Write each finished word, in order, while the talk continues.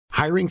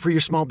Hiring for your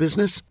small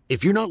business?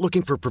 If you're not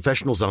looking for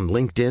professionals on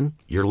LinkedIn,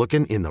 you're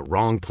looking in the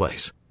wrong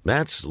place.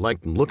 That's like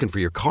looking for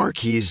your car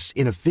keys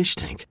in a fish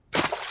tank.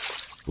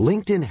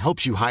 LinkedIn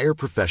helps you hire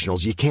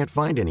professionals you can't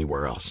find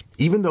anywhere else,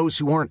 even those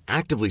who aren't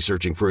actively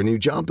searching for a new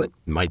job but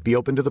might be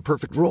open to the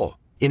perfect role.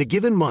 In a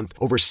given month,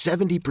 over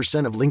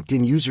 70% of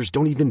LinkedIn users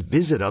don't even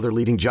visit other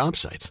leading job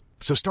sites.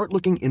 So start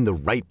looking in the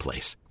right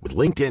place. With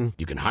LinkedIn,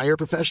 you can hire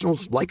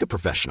professionals like a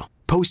professional.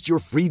 Post your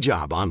free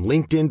job on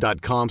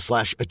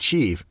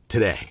linkedin.com/achieve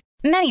today.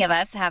 Many of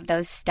us have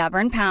those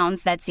stubborn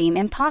pounds that seem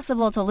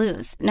impossible to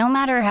lose, no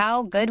matter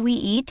how good we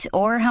eat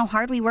or how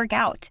hard we work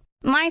out.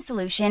 My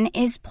solution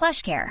is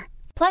PlushCare.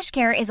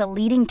 PlushCare is a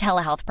leading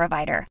telehealth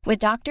provider with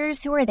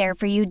doctors who are there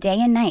for you day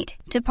and night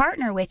to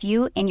partner with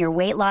you in your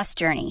weight loss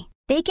journey.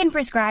 They can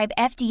prescribe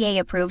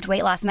FDA-approved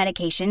weight loss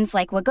medications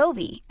like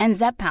Wegovy and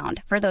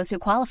Zepbound for those who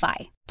qualify.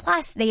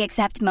 Plus, they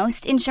accept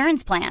most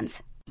insurance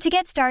plans. To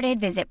get started,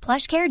 visit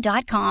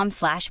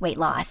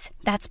plushcare.com/weightloss.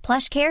 That's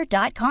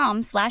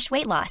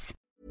plushcare.com/weightloss.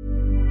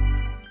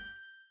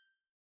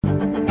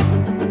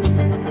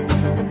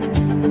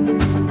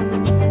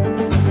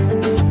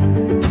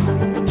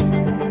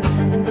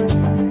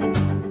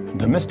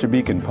 The Mr.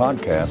 Beacon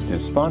podcast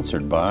is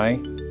sponsored by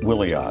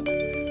Wiliot,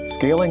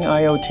 scaling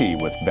IoT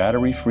with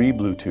battery-free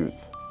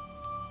Bluetooth.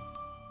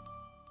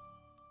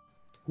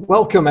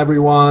 Welcome,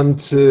 everyone,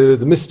 to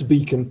the Mr.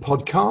 Beacon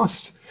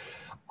podcast.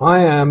 I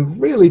am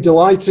really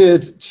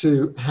delighted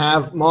to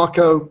have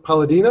Marco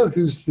Palladino,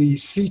 who's the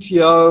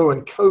CTO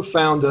and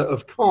co-founder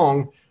of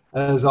Kong,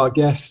 as our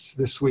guest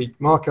this week.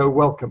 Marco,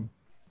 welcome.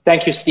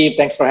 Thank you, Steve.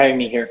 Thanks for having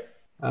me here.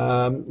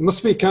 It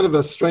must be kind of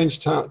a strange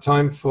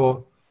time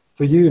for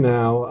you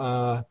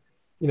now.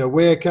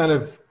 We're kind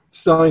of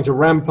starting to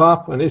ramp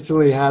up, and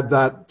Italy had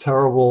that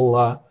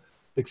terrible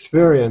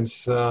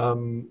experience.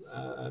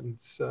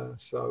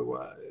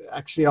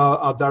 Actually,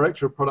 our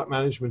director of product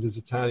management is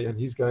Italian.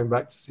 He's going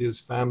back to see his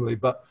family.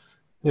 But,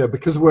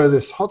 because we're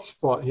this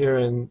hotspot here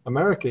in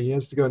America, he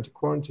has to go into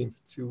quarantine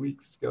for 2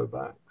 weeks to go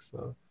back.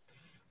 So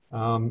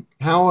how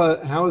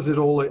is it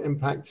all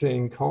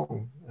impacting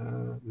Kong,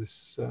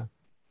 this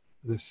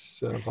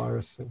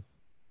virus thing?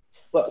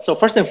 Well, so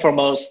first and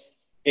foremost,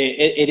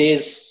 it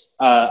is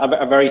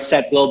a very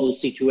sad global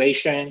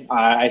situation.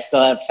 I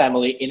still have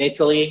family in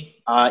Italy.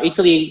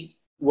 Italy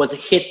was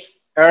hit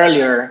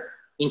earlier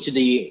into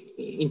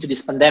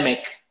this pandemic.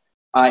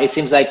 It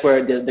seems like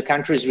the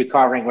country is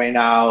recovering right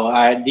now.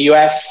 The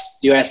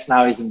US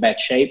now is in bad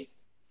shape.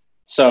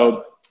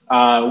 So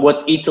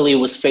what Italy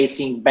was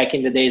facing back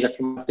in the days a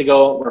few months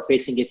ago, we're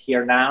facing it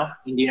here now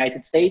in the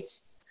United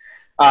States.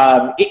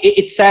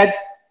 It's sad,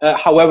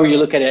 however you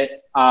look at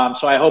it.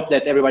 So I hope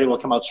that everybody will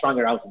come out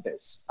stronger out of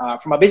this.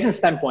 From a business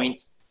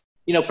standpoint,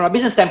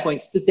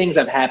 two things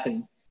have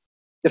happened.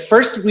 The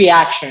first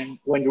reaction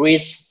when there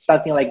is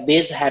something like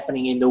this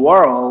happening in the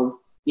world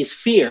is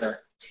fear.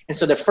 And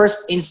so the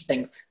first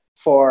instinct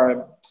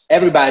for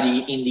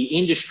everybody in the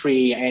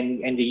industry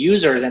and the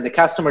users and the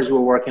customers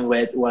we're working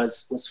with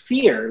was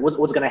fear.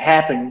 What's going to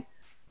happen?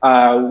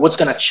 What's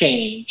going to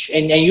change?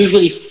 And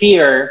usually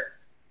fear,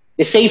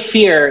 they say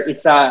fear,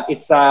 it's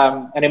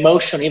an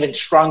emotion even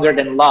stronger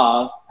than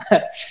love,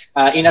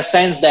 in a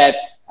sense that,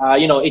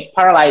 it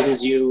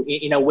paralyzes you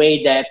in a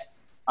way that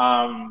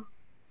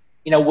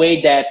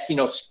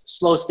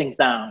slows things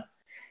down.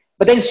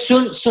 But then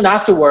soon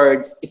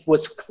afterwards, it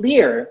was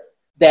clear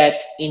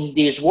that in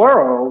this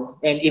world,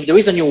 and if there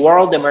is a new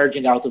world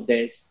emerging out of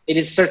this, it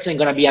is certainly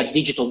going to be a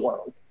digital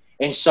world.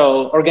 And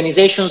so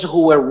organizations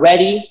who were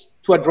ready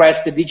to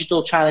address the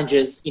digital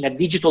challenges in a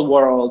digital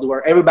world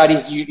where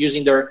everybody's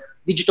using their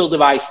digital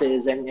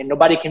devices and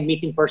nobody can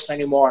meet in person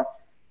anymore,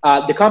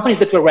 the companies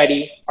that were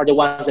ready are the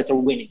ones that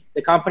are winning.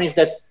 The companies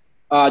that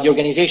the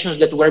organizations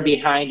that were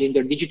behind in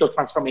their digital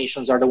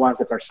transformations are the ones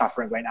that are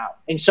suffering right now.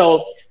 And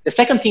so the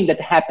second thing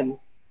that happened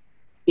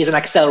is an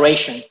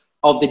acceleration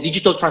of the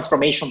digital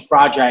transformation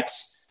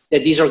projects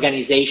that these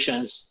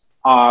organizations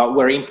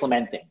were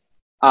implementing.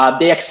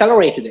 They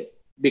accelerated it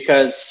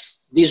because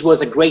this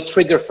was a great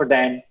trigger for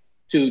them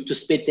to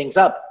speed things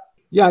up.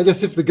 Yeah, I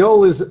guess if the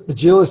goal is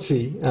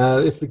agility,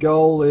 if the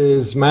goal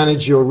is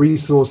manage your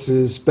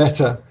resources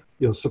better,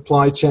 your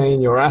supply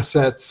chain, your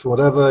assets,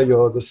 whatever,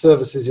 the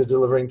services you're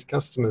delivering to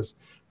customers,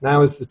 now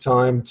is the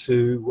time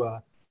to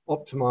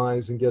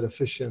optimize and get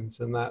efficient.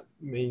 And that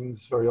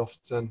means very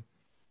often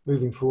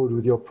moving forward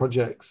with your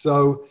project.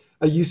 So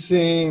are you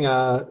seeing,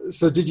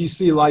 did you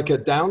see like a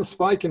down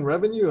spike in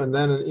revenue and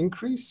then an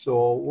increase,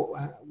 or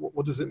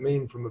what does it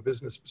mean from a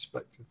business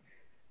perspective?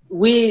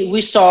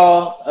 We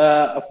saw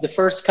the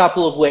first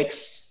couple of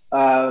weeks,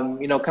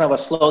 kind of a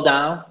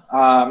slowdown,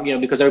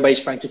 because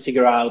everybody's trying to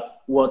figure out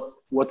what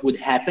would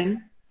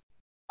happen.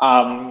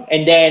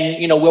 And then,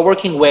 we're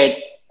working with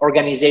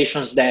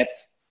organizations that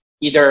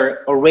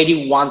either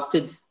already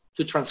wanted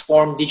to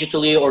transform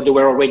digitally, or they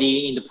were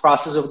already in the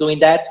process of doing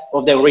that,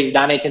 or they already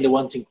done it and they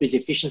want to increase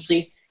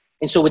efficiency.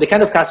 And so with the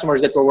kind of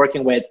customers that we're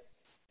working with,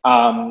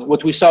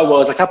 what we saw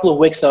was a couple of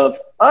weeks of,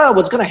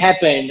 what's going to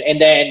happen?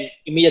 And then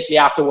immediately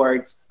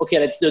afterwards, okay,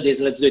 let's do this.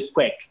 Let's do it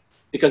quick.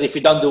 Because if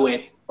we don't do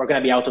it, we're going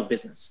to be out of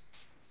business.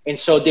 And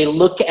so they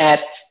look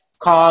at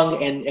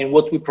Kong and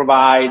what we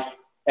provide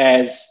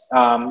as,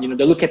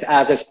 they look at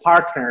us as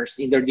partners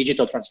in their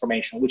digital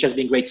transformation, which has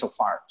been great so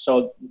far.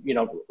 So,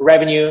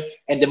 revenue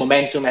and the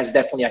momentum has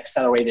definitely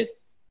accelerated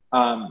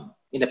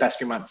in the past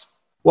few months.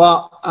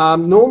 Well,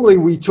 normally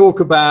we talk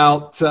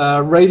about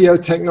radio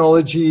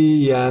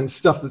technology and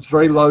stuff that's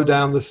very low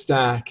down the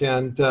stack,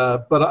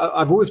 but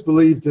I've always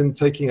believed in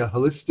taking a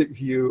holistic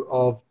view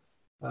of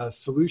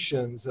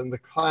solutions, and the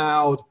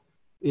cloud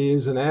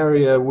is an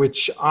area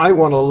which I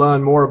want to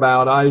learn more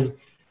about. I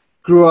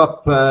grew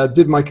up,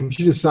 did my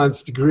computer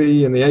science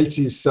degree in the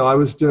 80s, so I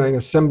was doing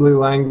assembly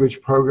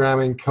language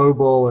programming,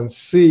 COBOL and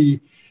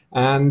C.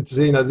 And,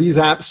 these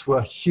apps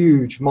were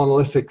huge,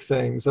 monolithic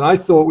things. And I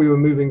thought we were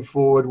moving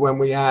forward when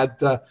we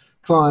had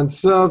client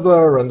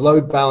server and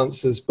load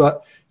balancers.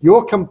 But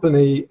your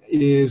company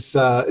is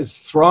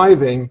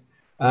thriving,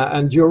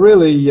 and you're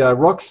really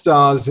rock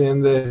stars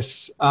in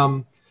this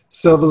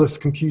serverless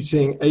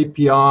computing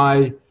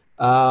API,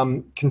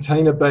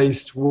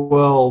 container-based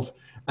world.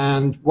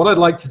 And what I'd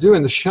like to do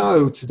in the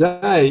show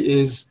today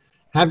is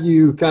have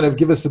you kind of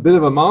give us a bit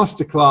of a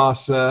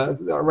masterclass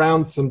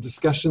around some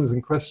discussions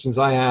and questions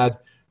I had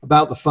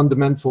about the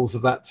fundamentals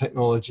of that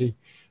technology.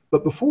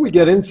 But before we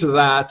get into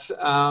that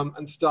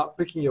and start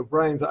picking your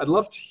brains, I'd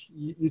love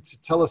you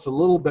to tell us a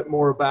little bit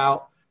more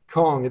about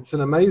Kong. It's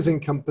an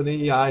amazing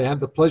company. I had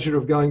the pleasure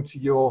of going to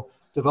your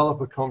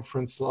developer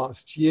conference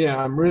last year.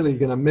 I'm really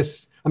going to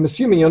I'm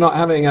assuming you're not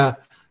having a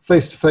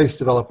face-to-face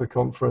developer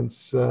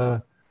conference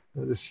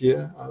this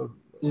year.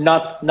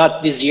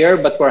 Not this year,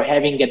 but we're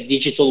having a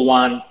digital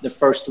one the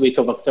first week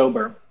of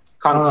October,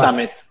 Kong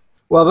Summit.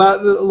 Well,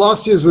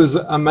 last year's was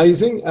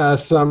amazing.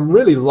 Some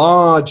really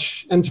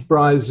large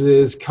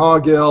enterprises,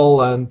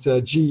 Cargill and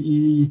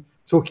GE,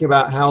 talking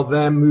about how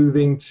they're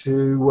moving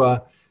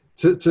towards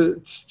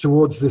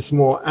this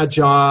more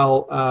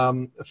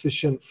agile,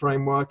 efficient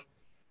framework.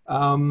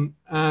 And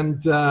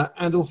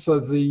also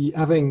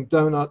having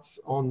donuts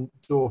on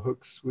door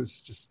hooks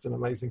was just an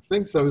amazing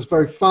thing. So it was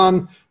very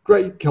fun,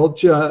 great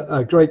culture,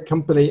 a great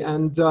company.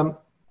 And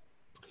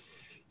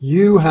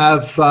you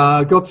have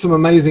got some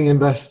amazing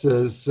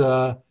investors,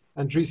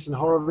 Andreessen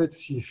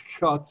Horowitz, you've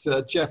got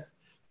Jeff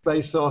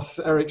Bezos,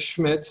 Eric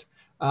Schmidt.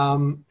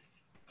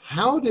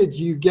 How did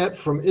you get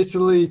from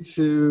Italy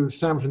to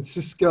San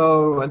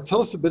Francisco? And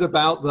tell us a bit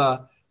about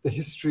the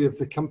history of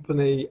the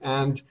company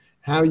and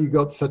how you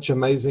got such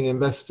amazing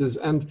investors.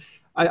 And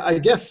I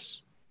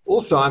guess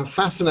also I'm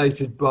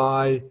fascinated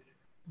by,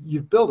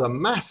 you've built a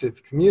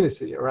massive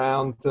community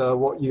around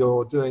what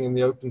you're doing in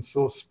the open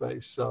source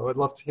space. So I'd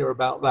love to hear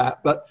about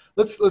that. But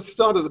let's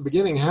start at the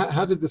beginning.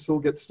 How did this all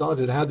get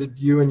started? How did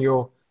you and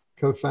your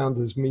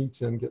co-founders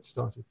meet and get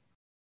started?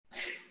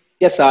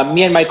 Yes,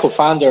 me and my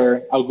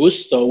co-founder,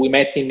 Augusto, we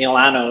met in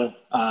Milano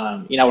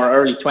in our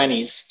early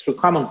 20s through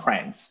common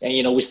friends.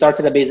 And, we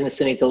started a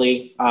business in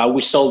Italy.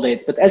 We sold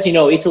it. But as you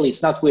know, Italy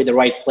is not really the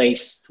right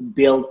place to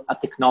build a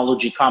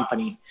technology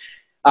company.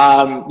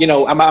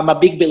 I'm a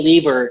big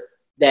believer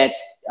that,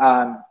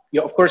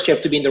 of course, you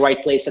have to be in the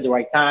right place at the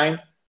right time.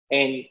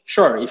 And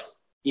sure,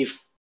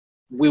 if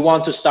we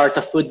want to start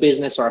a food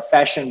business or a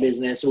fashion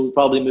business, we'll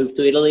probably move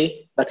to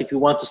Italy. But if we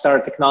want to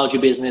start a technology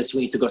business,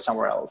 we need to go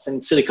somewhere else.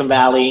 And Silicon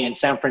Valley and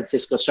San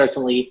Francisco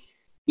certainly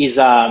is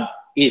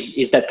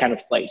that kind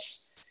of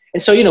place.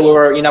 And so, we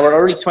were in our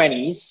early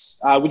 20s.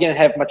 We didn't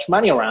have much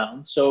money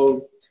around.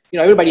 So,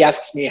 everybody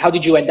asks me, how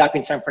did you end up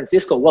in San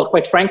Francisco? Well,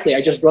 quite frankly,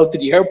 I just drove to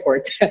the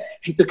airport and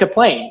took a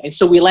plane. And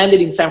so we landed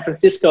in San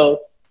Francisco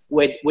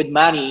with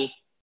money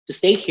to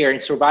stay here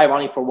and survive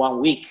only for 1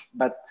 week,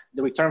 but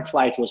the return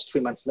flight was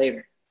 3 months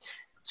later.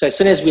 So as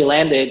soon as we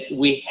landed,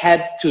 we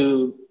had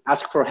to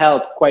ask for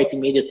help quite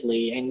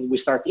immediately, and we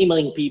start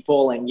emailing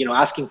people and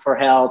asking for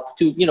help.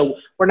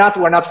 We're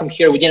not from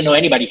here. We didn't know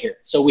anybody here,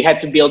 so we had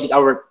to build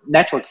our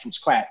network from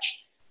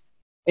scratch.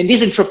 And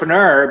this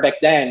entrepreneur back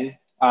then,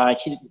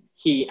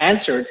 he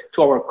answered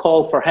to our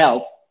call for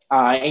help,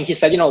 and he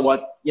said,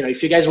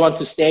 if you guys want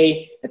to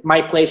stay at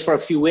my place for a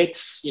few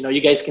weeks,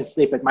 you guys can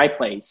sleep at my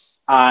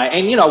place.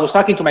 And I was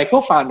talking to my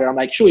co-founder. I'm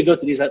like, should we go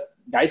to this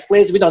guy's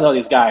place? We don't know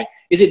this guy.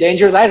 Is it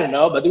dangerous? I don't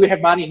know. But do we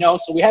have money? No.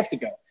 So we have to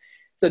go.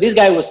 So this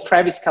guy was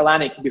Travis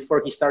Kalanick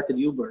before he started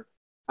Uber.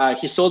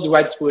 He sold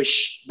Red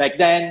Swoosh back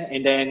then.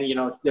 And then,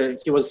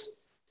 he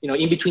was,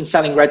 in between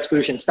selling Red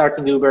Swoosh and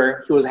starting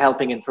Uber, he was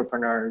helping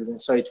entrepreneurs. And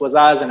so it was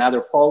us and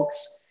other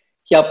folks.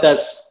 He helped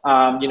us,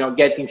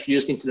 get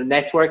introduced into the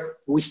network.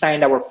 We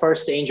signed our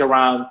first angel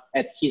round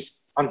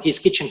on his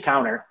kitchen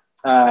counter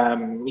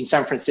in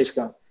San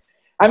Francisco.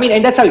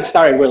 And that's how it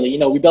started,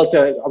 really. We built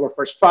our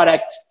first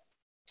product.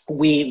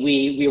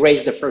 We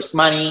raised the first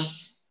money.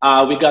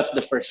 We got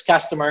the first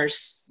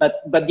customers.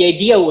 But the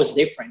idea was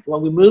different.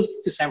 When we moved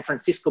to San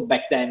Francisco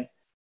back then,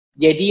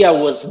 the idea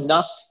was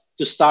not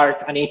to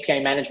start an API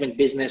management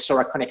business or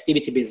a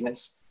connectivity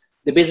business.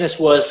 The business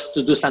was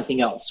to do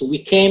something else. So we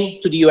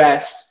came to the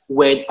US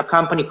with a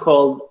company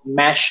called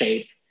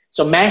Mashshape.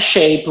 So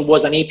Mashshape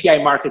was an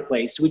API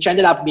marketplace, which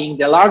ended up being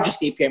the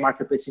largest API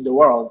marketplace in the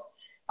world.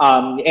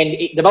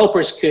 And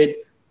developers could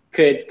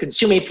could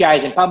consume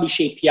APIs and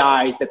publish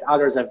APIs that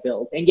others have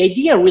built. And the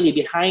idea really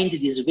behind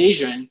this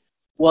vision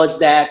was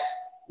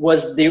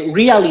the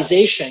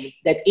realization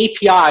that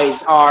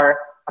APIs are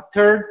a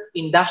third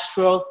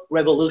industrial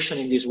revolution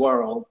in this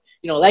world.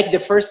 Like the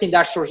first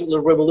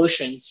industrial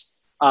revolutions,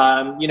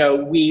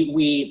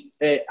 we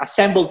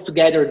assembled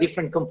together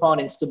different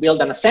components to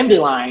build an assembly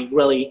line,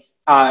 really,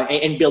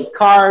 and build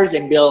cars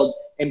and build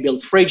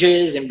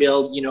fridges and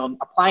build,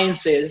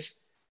 appliances.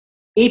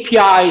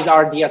 APIs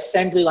are the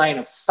assembly line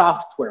of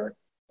software.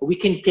 We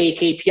can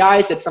take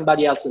APIs that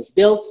somebody else has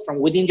built from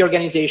within the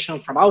organization,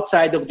 from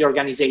outside of the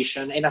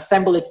organization, and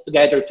assemble it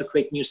together to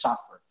create new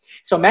software.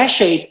 So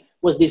Mashshape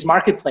was this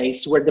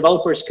marketplace where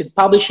developers could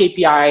publish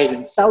APIs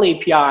and sell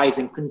APIs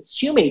and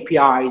consume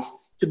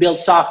APIs to build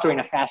software in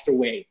a faster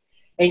way.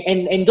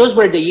 And those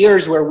were the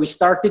years where we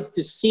started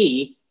to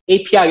see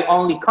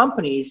API-only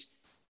companies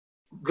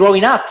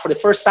growing up for the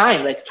first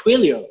time, like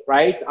Twilio,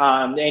 right?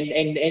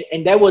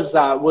 And that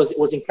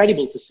was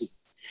incredible to see.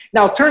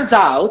 Now, turns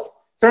out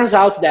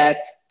that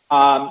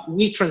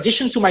we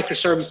transitioned to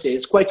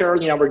microservices quite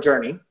early in our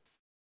journey,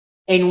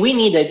 and we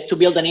needed to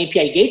build an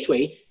API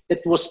gateway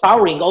that was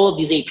powering all of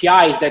these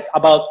APIs that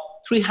about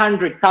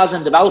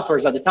 300,000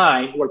 developers at the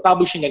time were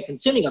publishing and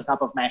consuming on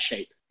top of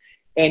Mashshape.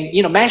 And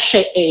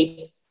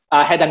Mashshape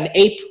had an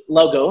ape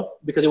logo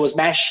because it was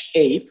Mash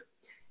Ape.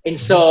 And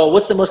so,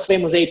 what's the most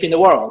famous ape in the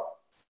world?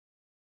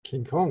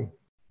 King Kong.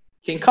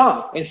 King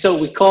Kong. And so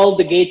we called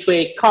the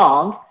gateway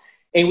Kong,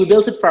 and we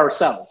built it for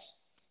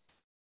ourselves.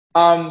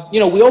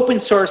 We open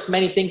sourced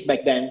many things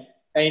back then,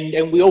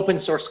 and we open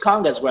source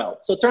Kong as well.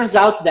 So it turns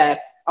out that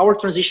our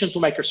transition to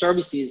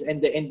microservices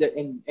and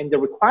the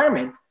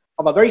requirement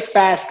of a very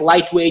fast,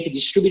 lightweight,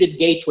 distributed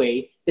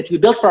gateway that we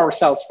built for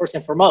ourselves first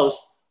and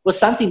foremost was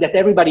something that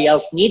everybody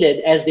else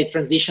needed as they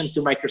transitioned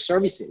to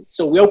microservices.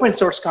 So we open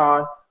source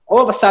Kong.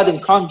 All of a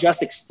sudden, Kong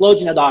just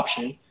explodes in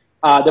adoption.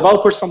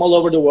 Developers from all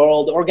over the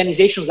world,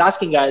 organizations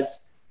asking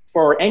us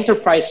for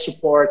enterprise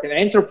support and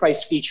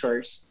enterprise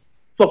features,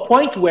 to a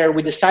point where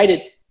we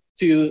decided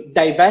to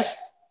divest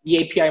the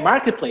API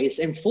marketplace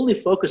and fully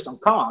focus on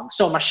Kong.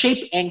 So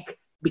Mashshape Inc.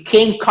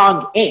 became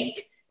Kong Inc.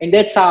 And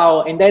that's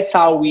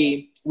how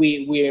we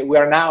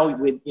are now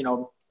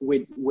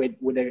with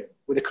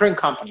the current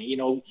company.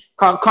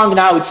 Kong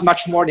now, it's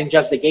much more than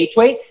just the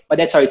gateway, but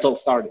that's how it all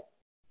started.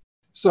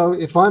 So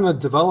if I'm a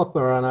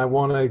developer and I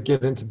want to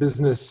get into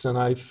business and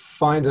I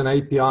find an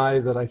API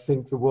that I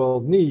think the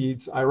world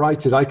needs, I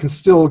write it. I can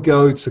still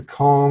go to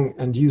Kong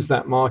and use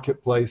that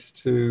marketplace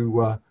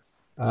to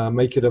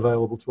make it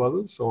available to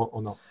others, or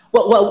not?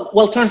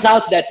 Well, it turns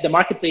out that the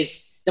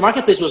marketplace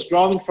was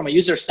growing from a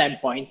user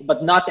standpoint,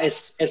 but not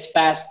as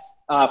fast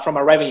from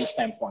a revenue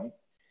standpoint.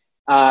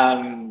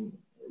 And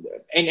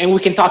we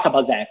can talk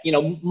about that.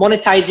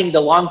 Monetizing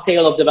the long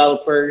tail of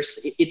developers,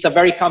 it's a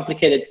very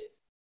complicated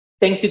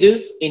thing to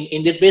do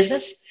in this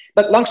business.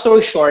 But long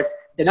story short,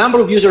 the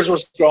number of users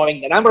was growing,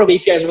 the number of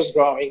APIs was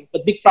growing,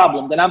 but big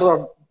problem, the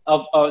number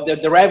of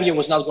the revenue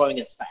was not growing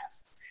as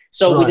fast.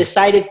 So we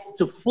decided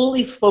to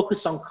fully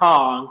focus on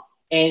Kong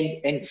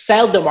and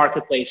sell the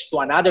marketplace to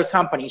another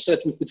company so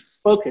that we could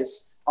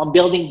focus on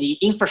building the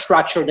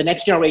infrastructure, the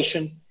next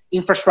generation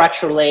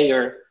infrastructure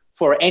layer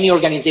for any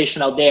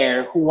organization out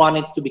there who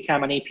wanted to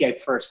become an API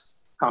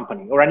first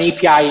company or an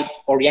API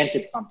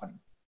oriented company.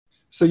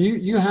 So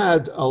you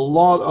had a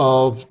lot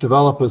of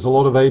developers, a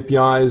lot of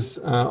APIs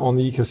on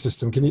the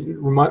ecosystem. Can you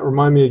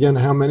remind me again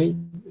how many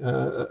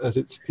at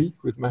its peak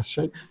with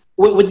Mashshape?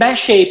 With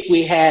Mashshape,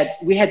 we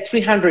had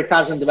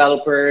 300,000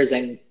 developers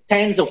and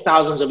tens of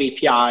thousands of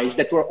APIs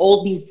that were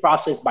all being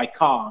processed by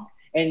Kong.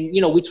 And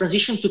we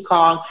transitioned to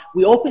Kong.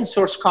 We open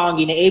sourced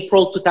Kong in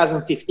April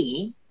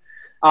 2015.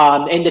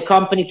 And the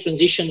company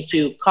transitioned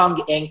to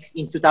Kong Inc.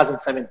 in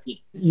 2017.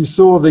 You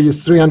saw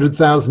these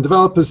 300,000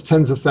 developers,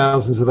 tens of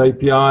thousands of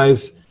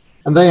APIs,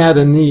 and they had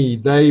a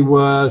need. They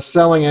were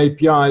selling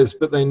APIs,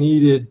 but they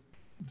needed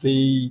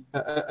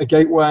a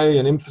gateway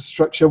and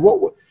infrastructure.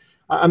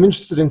 I'm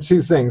interested in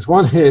two things.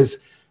 One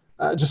is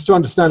just to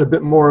understand a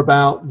bit more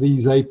about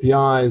these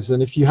APIs,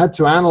 and if you had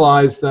to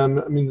analyze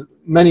them,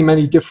 many,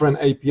 many different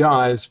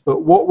APIs,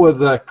 but what were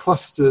the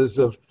clusters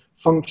of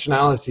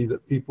functionality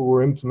that people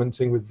were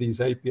implementing with these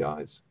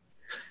APIs?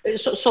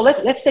 So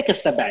let's take a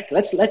step back.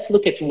 Let's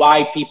look at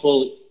why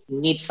people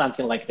need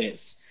something like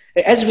this.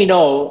 As we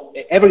know,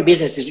 every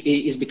business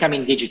is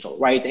becoming digital,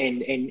 right?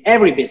 And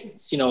every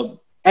business,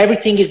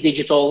 everything is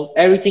digital.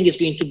 Everything is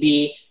going to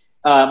be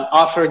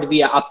offered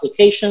via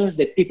applications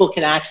that people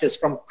can access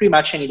from pretty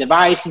much any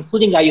device,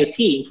 including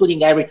IoT,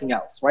 including everything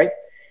else, right?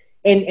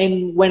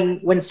 And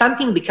when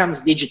something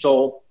becomes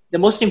digital, the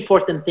most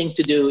important thing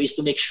to do is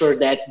to make sure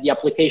that the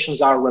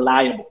applications are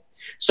reliable.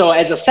 So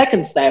as a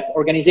second step,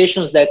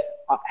 organizations that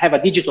have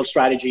a digital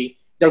strategy,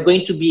 they're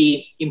going to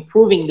be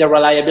improving the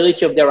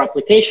reliability of their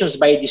applications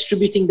by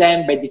distributing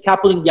them, by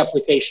decoupling the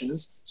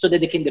applications so that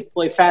they can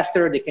deploy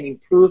faster, they can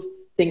improve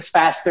things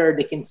faster,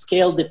 they can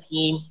scale the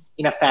team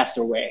in a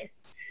faster way.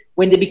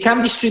 When they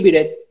become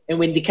distributed and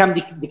when they become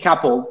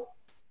decoupled,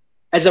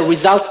 as a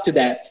result to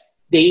that,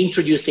 they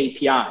introduce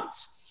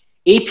APIs.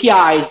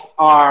 APIs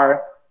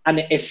are an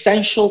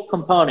essential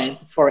component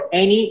for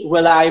any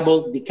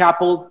reliable,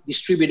 decoupled,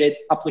 distributed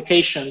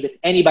application that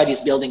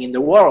anybody's building in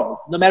the world,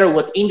 no matter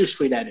what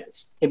industry that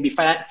is. It can be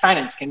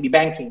finance, can be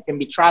banking, can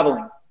be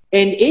traveling.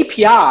 And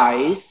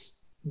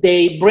APIs,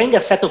 they bring a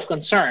set of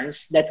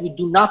concerns that we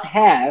do not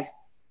have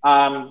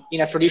in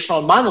a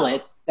traditional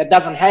monolith that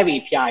doesn't have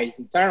APIs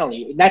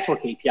internally, network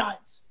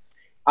APIs.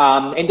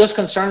 And those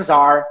concerns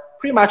are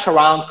pretty much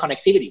around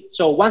connectivity.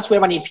 So once we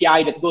have an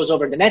API that goes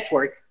over the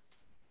network,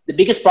 the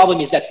biggest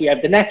problem is that we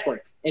have the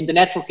network, and the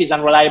network is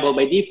unreliable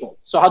by default.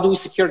 So how do we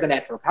secure the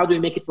network? How do we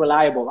make it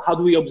reliable? How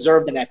do we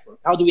observe the network?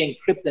 How do we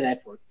encrypt the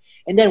network?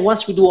 And then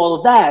once we do all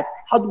of that,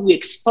 how do we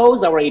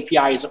expose our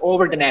APIs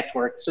over the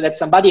network so that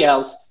somebody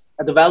else,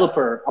 a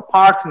developer, a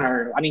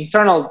partner, an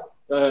internal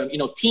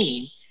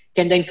team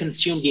can then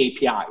consume the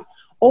API?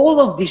 All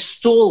of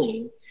this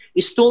tooling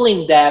is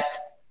tooling that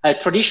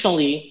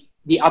traditionally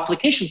the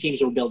application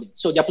teams were building.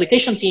 So the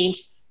application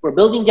teams were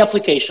building the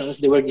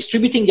applications, they were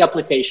distributing the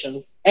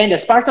applications, and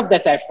as part of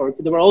that effort,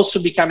 they were also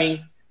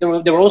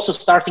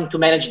starting to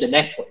manage the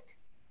network.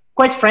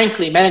 Quite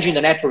frankly, managing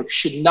the network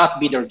should not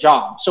be their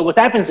job. So what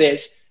happens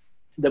is,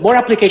 the more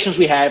applications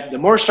we have, the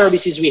more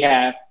services we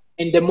have,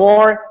 and the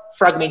more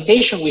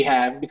fragmentation we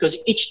have,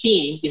 because each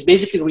team is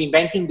basically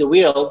reinventing the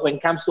wheel when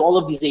it comes to all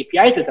of these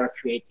APIs that are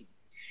created.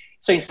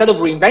 So instead of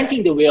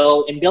reinventing the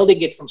wheel and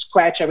building it from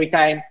scratch every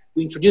time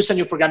we introduce a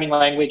new programming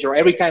language or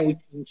every time we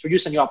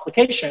introduce a new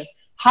application,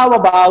 how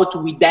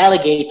about we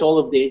delegate all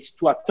of this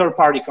to a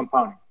third-party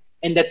component?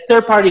 And that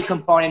third-party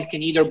component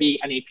can either be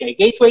an API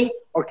gateway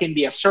or can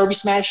be a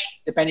service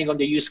mesh, depending on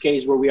the use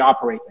case where we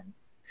operate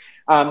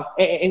in.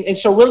 And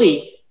so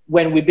really,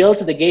 when we built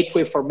the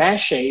gateway for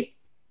MashShape,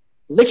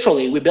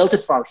 literally, we built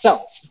it for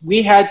ourselves.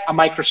 We had a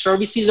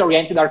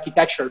microservices-oriented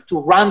architecture to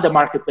run the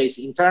marketplace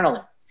internally.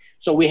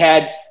 So we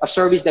had a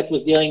service that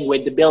was dealing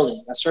with the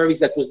billing, a service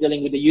that was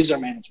dealing with the user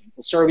management,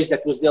 a service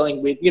that was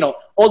dealing with,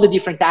 all the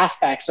different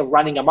aspects of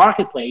running a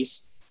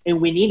marketplace. And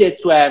we needed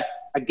to have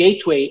a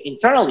gateway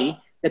internally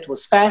that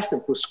was fast,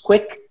 that was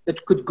quick,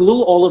 that could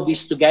glue all of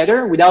this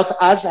together without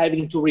us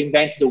having to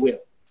reinvent the wheel.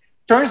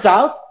 Turns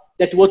out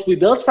that what we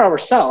built for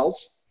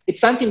ourselves, it's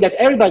something that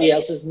everybody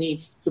else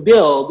needs to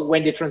build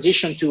when they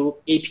transition to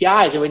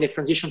APIs and when they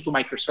transition to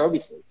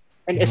microservices.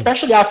 And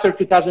especially after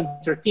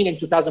 2013 and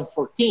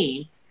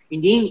 2014, in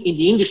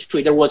the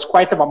industry, there was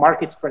quite of a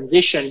market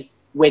transition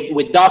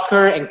with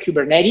Docker and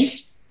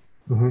Kubernetes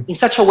in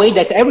such a way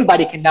that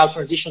everybody can now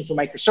transition to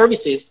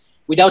microservices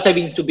without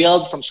having to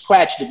build from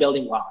scratch the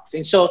building blocks.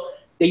 And so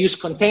they use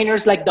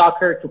containers like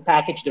Docker to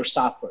package their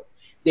software.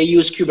 They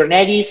use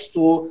Kubernetes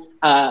to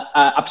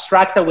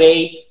abstract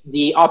away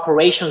the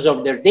operations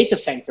of their data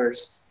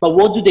centers. But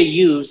what do they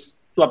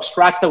use to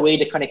abstract away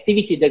the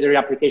connectivity that their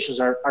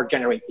applications are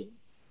generating?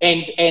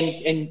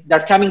 And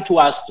they're coming to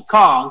us, to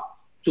Kong,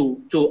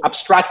 to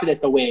abstract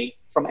it away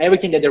from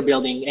everything that they're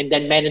building and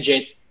then manage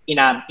it in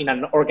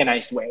an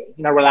organized way,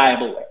 in a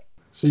reliable way.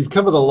 So you've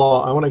covered a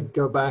lot. I want to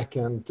go back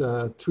and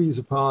tweeze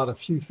apart a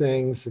few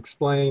things,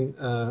 explain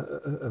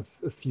a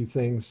few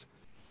things,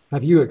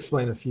 have you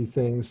explain a few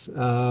things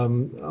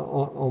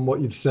on what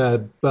you've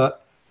said.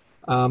 But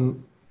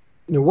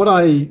what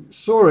I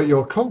saw at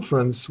your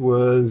conference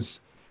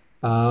was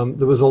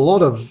there was a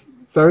lot of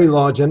very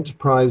large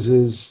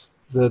enterprises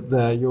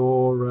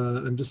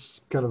I'm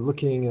just kind of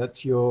looking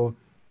at your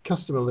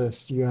customer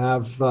list. You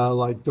have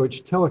like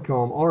Deutsche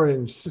Telekom,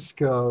 Orange,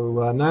 Cisco,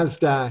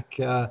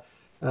 NASDAQ,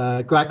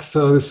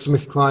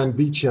 GlaxoSmithKline,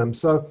 Beecham.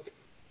 So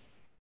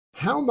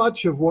how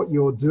much of what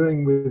you're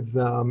doing with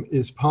them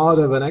is part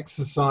of an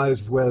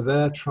exercise where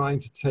they're trying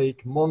to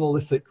take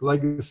monolithic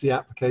legacy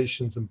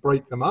applications and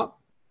break them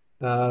up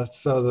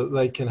so that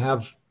they can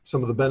have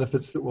some of the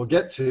benefits that we'll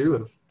get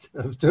to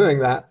of doing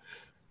that?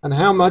 And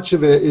how much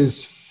of it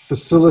is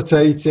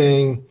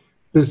facilitating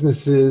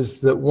businesses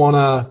that want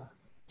to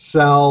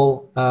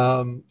sell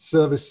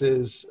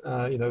services,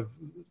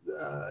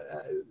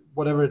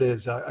 whatever it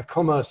is, a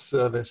commerce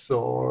service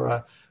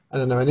or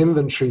an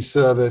inventory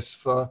service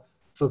for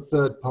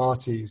third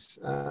parties.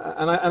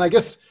 And I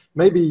guess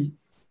maybe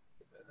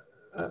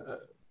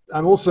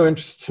I'm also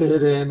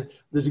interested in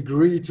the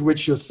degree to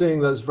which you're seeing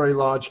those very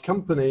large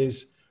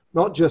companies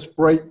not just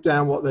break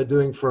down what they're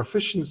doing for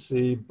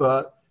efficiency,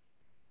 but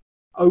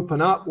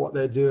open up what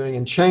they're doing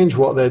and change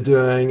what they're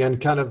doing and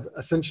kind of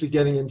essentially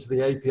getting into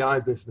the API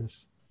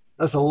business.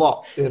 That's a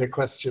lot in a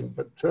question,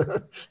 but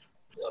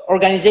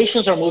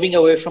organizations are moving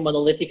away from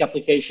monolithic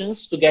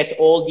applications to get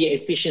all the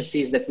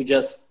efficiencies that we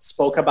just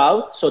spoke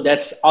about. So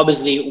that's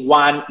obviously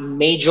one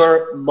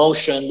major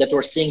motion that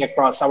we're seeing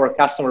across our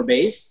customer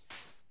base.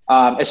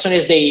 As soon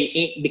as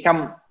they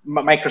become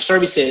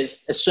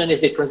microservices, as soon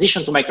as they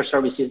transition to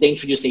microservices, they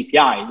introduce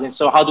APIs. And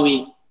so how do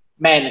we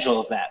manage all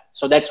of that?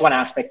 So that's one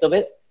aspect of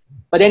it.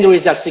 But then there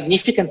is a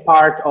significant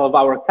part of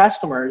our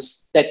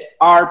customers that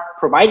are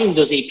providing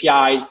those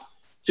APIs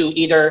to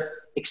either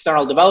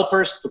external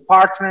developers, to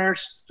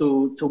partners,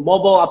 to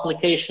mobile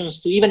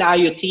applications, to even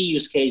IoT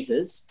use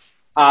cases.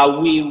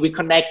 We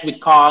connect with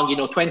Kong,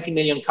 20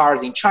 million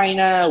cars in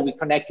China. We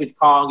connect with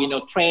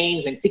Kong,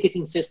 trains and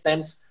ticketing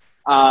systems.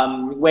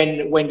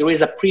 When there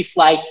is a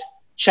pre-flight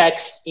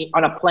checks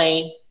on a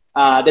plane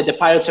that the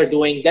pilots are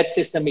doing, that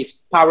system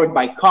is powered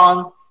by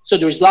Kong. So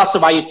there's lots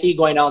of IoT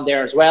going on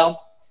there as well.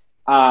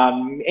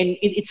 And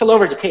it's all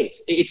over the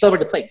place. It's all over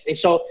the place. And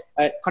so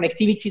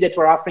connectivity that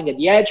we're offering at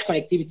the edge,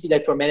 connectivity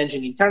that we're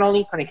managing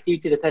internally,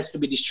 connectivity that has to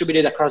be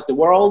distributed across the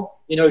world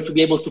in order to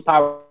be able to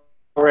power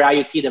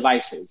IoT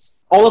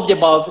devices. All of the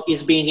above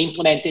is being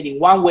implemented in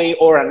one way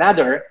or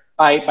another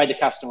by the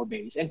customer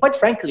base. And quite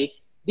frankly,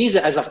 these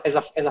as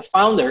a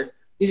founder,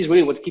 this is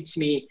really what keeps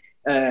me,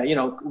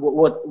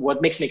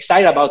 what makes me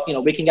excited about,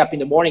 waking up in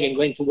the morning and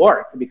going to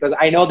work, because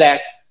I know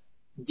that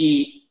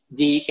the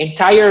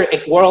entire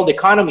world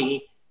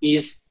economy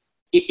is,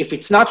 if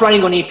it's not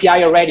running on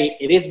API already,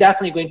 it is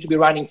definitely going to be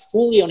running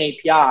fully on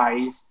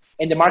APIs,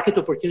 and the market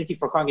opportunity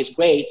for Kong is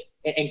great,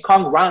 and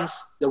Kong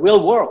runs the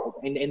real world,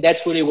 and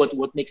that's really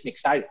what makes me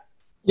excited.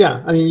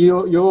 Yeah, I mean,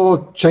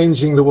 you're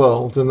changing the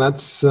world, and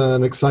that's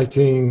an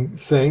exciting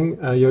thing.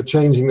 You're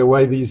changing the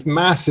way these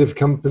massive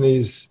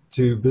companies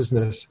do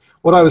business.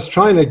 What I was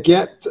trying to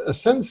get a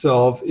sense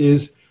of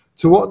is,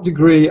 to what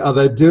degree are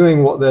they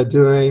doing what they're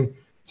doing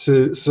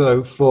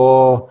so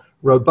for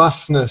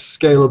robustness,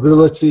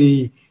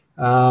 scalability,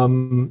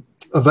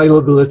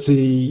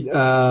 availability,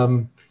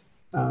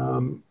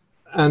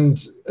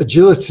 and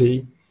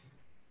agility,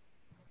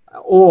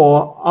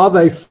 or are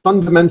they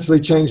fundamentally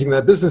changing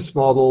their business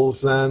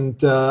models,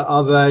 and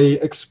are they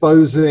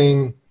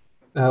exposing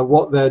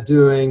what they're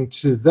doing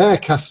to their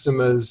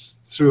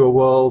customers through a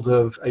world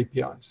of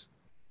APIs?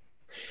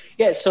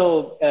 Yeah,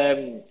 so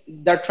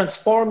they're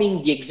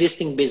transforming the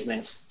existing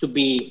business to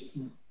be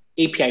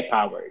API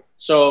powered.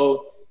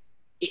 So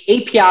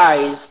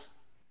APIs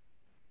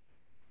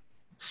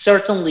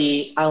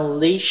certainly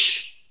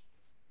unleash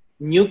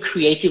new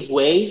creative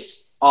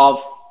ways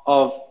of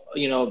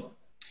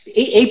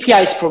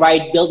APIs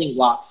provide building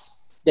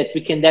blocks that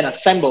we can then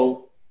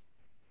assemble,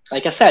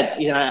 like I said,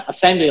 in an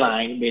assembly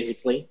line,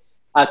 basically,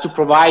 to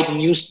provide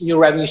new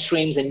revenue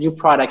streams and new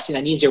products in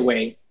an easier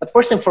way. But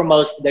first and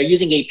foremost, they're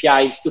using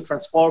APIs to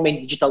transform and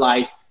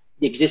digitalize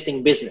the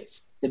existing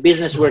business, the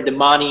business where the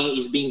money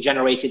is being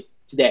generated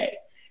today.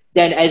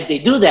 Then as they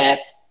do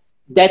that,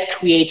 that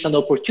creates an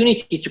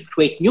opportunity to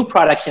create new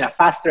products in a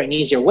faster and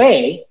easier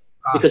way,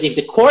 because if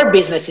the core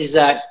business is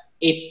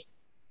API-fied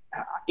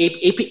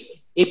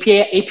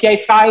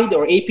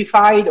or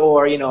AP-fied,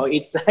 or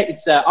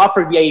it's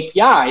offered via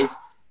APIs,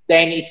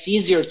 then it's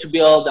easier to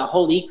build a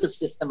whole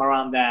ecosystem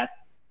around that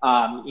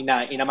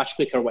in a much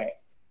quicker way.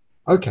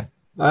 Okay,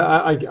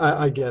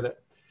 I get it.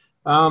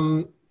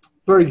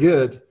 Very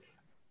good.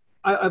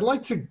 I'd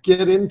like to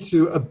get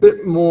into a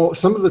bit more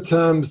some of the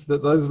terms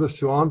that those of us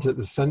who aren't at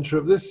the center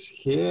of this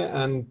hear,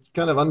 and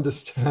kind of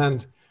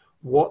understand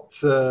what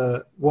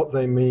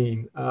they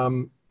mean.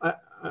 I'm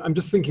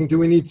just thinking, do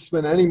we need to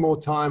spend any more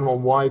time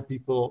on why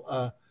people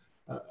are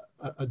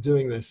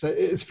doing this?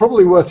 It's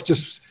probably worth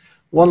just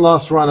one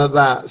last run at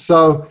that.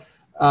 So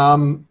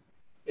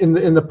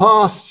in the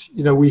past,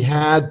 we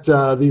had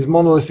these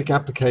monolithic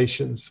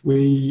applications.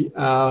 You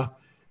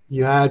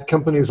had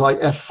companies like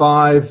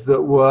F5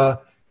 that were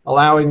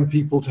allowing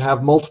people to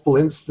have multiple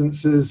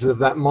instances of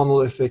that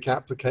monolithic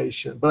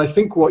application. But I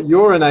think what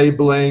you're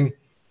enabling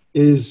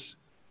is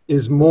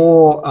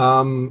more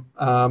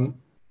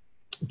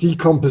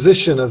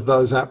decomposition of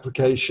those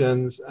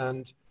applications.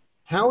 And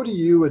how do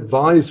you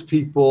advise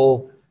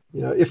people,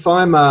 if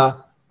I am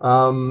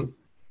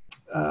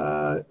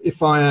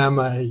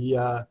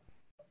a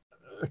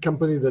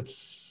company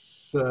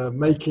that's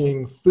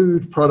making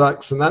food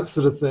products and that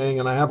sort of thing,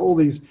 and I have all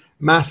these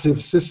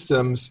massive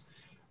systems,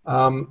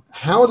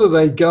 how do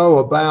they go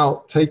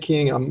about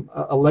taking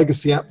a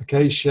legacy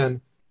application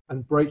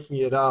and breaking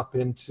it up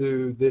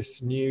into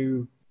this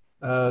new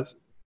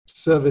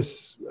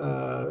service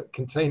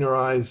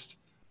containerized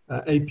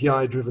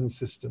API-driven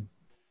system?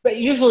 But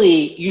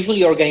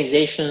usually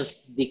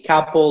organizations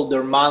decouple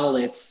their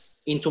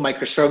monoliths into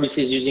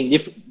microservices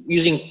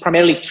using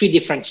primarily three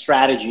different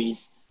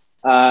strategies.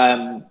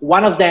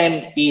 One of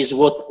them is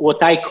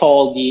what I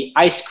call the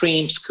ice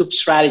cream scoop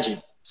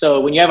strategy. So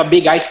when you have a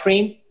big ice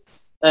cream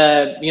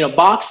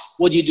box,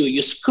 what do?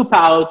 You scoop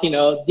out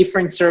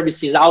different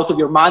services out of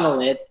your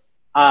monolith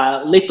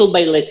little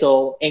by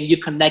little, and you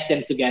connect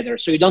them together.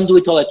 So you don't do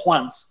it all at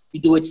once. You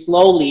do it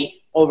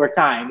slowly over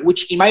time,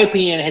 which in my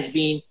opinion has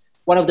been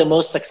one of the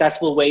most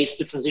successful ways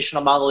to transition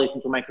a monolith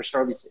into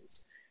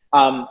microservices.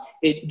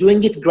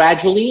 Doing it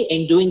gradually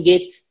and doing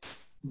it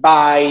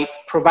by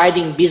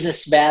providing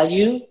business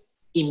value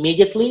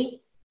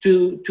immediately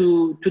to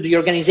the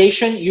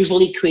organization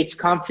usually creates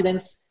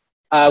confidence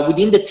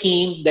within the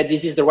team that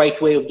this is the right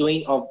way of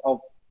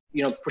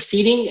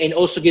proceeding, and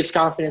also gives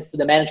confidence to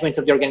the management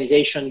of the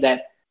organization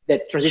that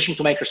transition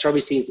to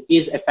microservices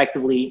is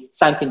effectively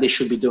something they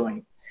should be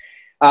doing.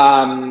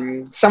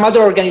 Some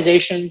other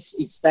organizations,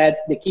 instead,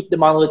 they keep the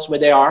monoliths where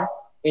they are,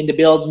 and they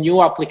build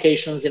new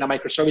applications in a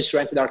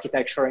microservice-oriented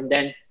architecture, and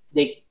then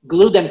they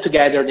glue them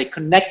together, they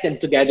connect them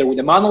together with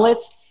the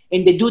monoliths,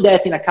 and they do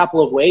that in a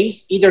couple of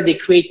ways. Either they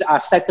create a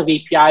set of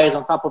APIs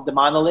on top of the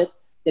monolith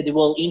that they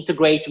will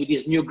integrate with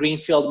these new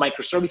greenfield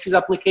microservices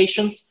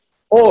applications,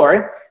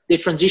 or they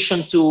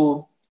transition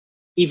to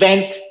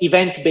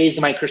event-based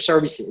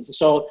microservices.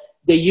 So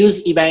they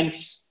use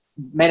events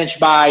managed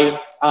by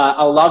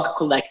a log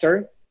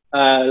collector,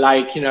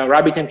 like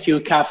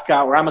RabbitMQ,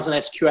 Kafka, or Amazon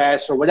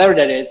SQS, or whatever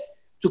that is,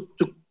 to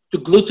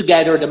glue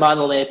together the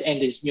monolith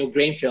and this new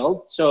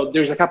greenfield. So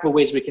there's a couple of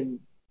ways we can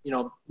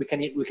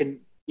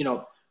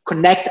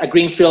connect a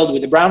greenfield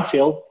with a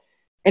brownfield.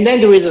 And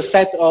then there is a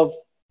set of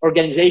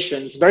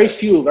organizations, very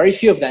few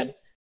of them,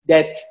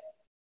 that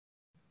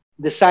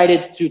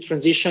decided to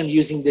transition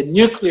using the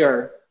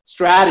nuclear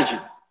strategy,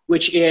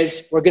 which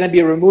is we're going to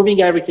be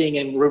removing everything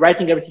and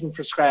rewriting everything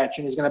from scratch,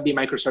 and it's going to be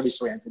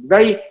microservice oriented.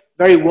 Very,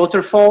 very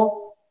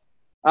waterfall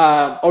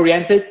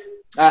oriented.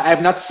 I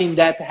have not seen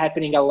that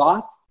happening a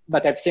lot,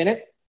 but I've seen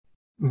it.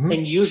 Mm-hmm.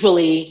 And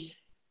usually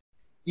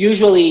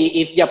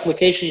if the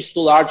application is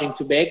too large and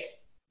too big,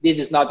 this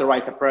is not the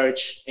right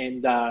approach.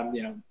 And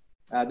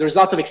there's a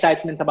lot of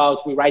excitement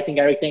about rewriting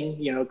everything,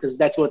 because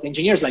that's what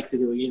engineers like to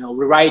do,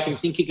 rewriting,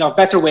 thinking of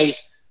better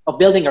ways of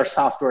building our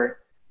software.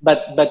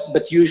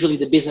 But usually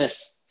the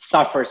business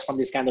suffers from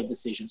this kind of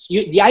decisions.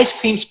 The ice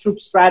cream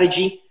scoop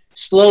strategy,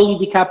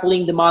 slowly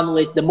decoupling the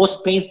monolith, the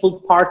most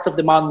painful parts of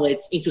the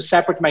monoliths into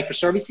separate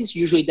microservices.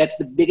 Usually that's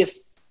the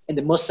biggest and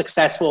the most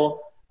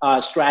successful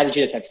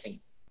strategy that I've seen.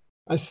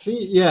 I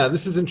see. Yeah,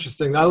 this is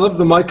interesting. I love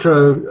the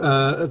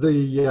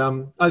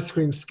ice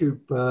cream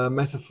scoop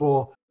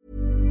metaphor.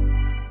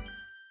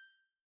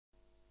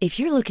 If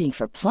you're looking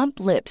for plump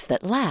lips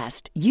that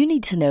last, you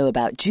need to know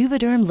about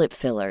Juvederm lip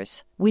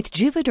fillers. With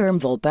Juvederm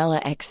Volbella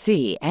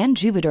XC and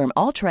Juvederm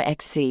Ultra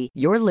XC,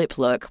 your lip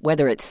look,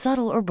 whether it's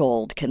subtle or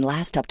bold, can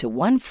last up to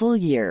 1 full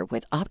year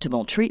with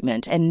optimal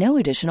treatment and no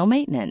additional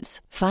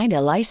maintenance. Find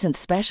a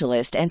licensed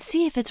specialist and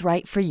see if it's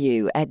right for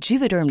you at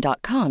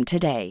Juvederm.com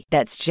today.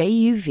 That's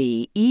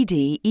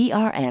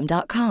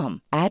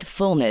JUVEDERM.com. Add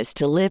fullness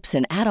to lips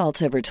in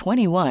adults over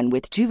 21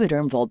 with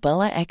Juvederm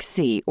Volbella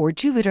XC or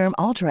Juvederm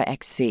Ultra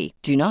XC.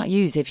 Do not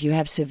use if you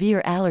have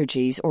severe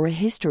allergies or a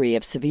history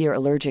of severe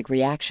allergic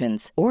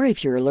reactions, or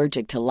if you're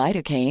allergic to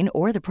lidocaine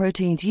or the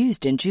proteins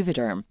used in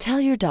Juvederm. Tell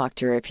your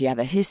doctor if you have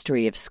a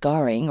history of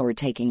scarring or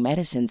taking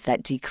medicines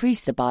that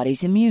decrease the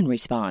body's immune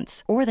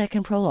response or that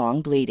can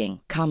prolong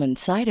bleeding. Common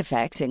side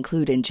effects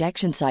include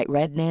injection site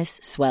redness,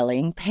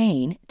 swelling,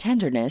 pain,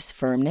 tenderness,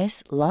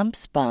 firmness,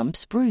 lumps,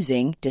 bumps,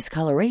 bruising,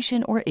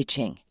 discoloration, or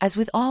itching. As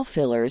with all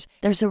fillers,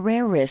 there's a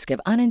rare risk of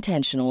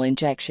unintentional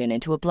injection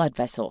into a blood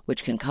vessel,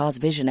 which can cause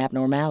vision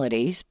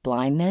abnormalities,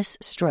 blindness,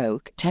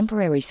 stroke,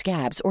 temporary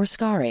scabs, or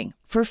scarring.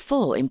 For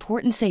full,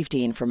 important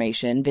safety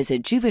information,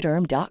 visit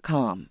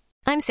Juvederm.com.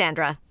 I'm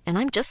Sandra, and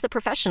I'm just the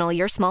professional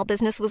your small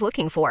business was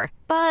looking for.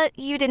 But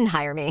you didn't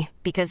hire me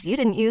because you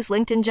didn't use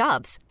LinkedIn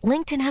Jobs.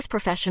 LinkedIn has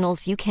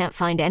professionals you can't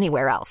find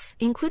anywhere else,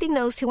 including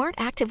those who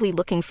aren't actively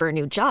looking for a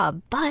new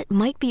job, but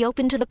might be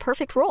open to the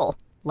perfect role,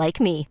 like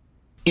me.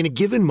 In a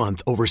given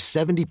month, over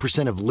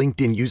 70% of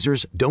LinkedIn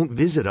users don't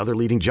visit other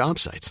leading job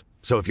sites.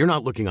 So if you're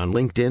not looking on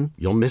LinkedIn,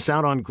 you'll miss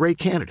out on great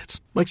candidates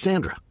like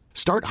Sandra.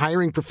 Start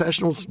hiring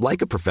professionals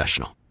like a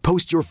professional.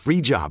 Post your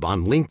free job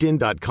on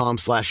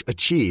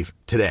linkedin.com/achieve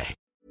today.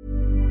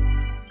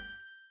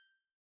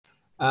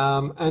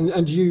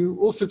 And you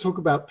also talk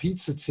about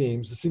pizza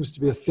teams. There seems to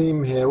be a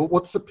theme here.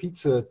 What's a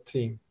pizza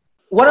team?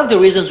 One of the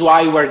reasons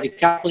why we're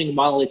decoupling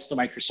monoliths to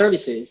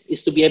microservices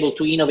is to be able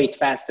to innovate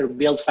faster,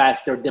 build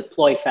faster,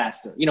 deploy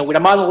faster. With a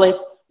monolith,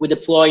 we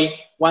deploy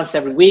once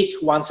every week,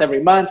 once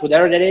every month,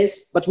 whatever that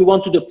is, but we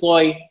want to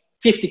deploy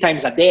 50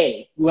 times a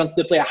day. We want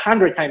to deploy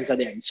 100 times a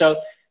day. So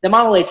the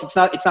monoliths, it's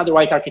not the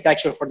right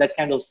architecture for that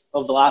kind of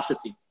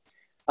velocity.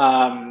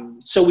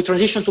 So we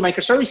transition to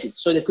microservices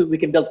so that we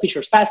can build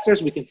features faster,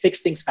 so we can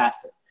fix things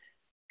faster.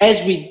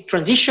 As we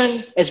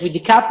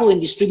decouple and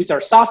distribute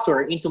our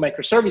software into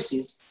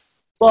microservices,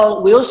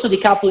 well, we also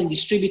decouple and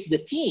distribute the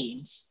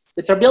teams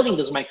that are building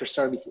those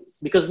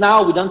microservices, because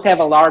now we don't have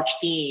a large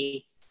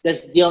team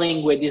that's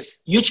dealing with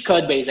this huge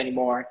code base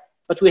anymore,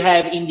 but we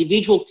have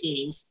individual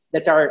teams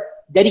that are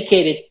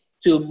dedicated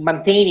to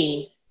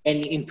maintaining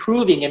and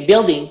improving and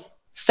building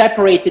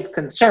separated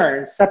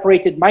concerns,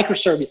 separated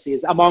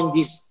microservices among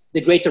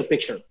the greater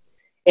picture.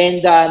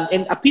 And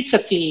a pizza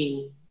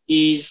team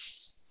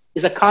is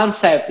a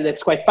concept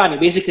that's quite funny.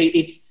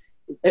 Basically,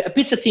 a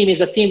pizza team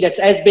is a team that's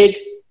as big,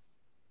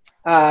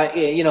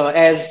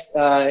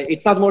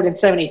 it's not more than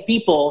 7-8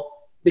 people,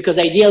 because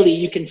ideally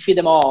you can feed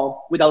them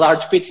all with a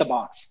large pizza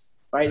box,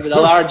 right? With a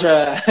large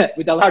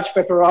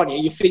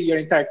pepperoni, you feed your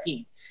entire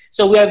team.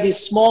 So we have these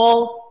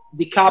small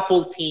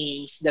decoupled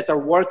teams that are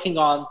working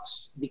on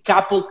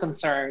decoupled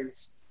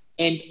concerns,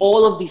 and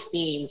all of these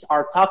teams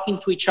are talking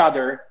to each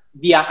other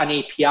via an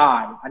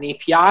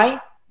API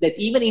that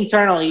even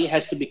internally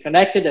has to be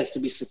connected, has to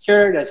be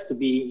secured, has to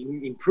be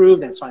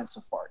improved, and so on and so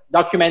forth,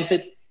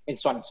 documented, and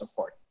so on and so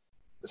forth.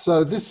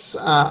 So this,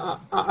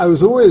 I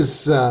was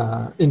always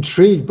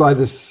intrigued by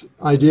this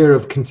idea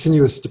of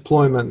continuous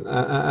deployment,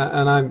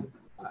 and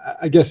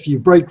I guess you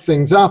break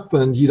things up,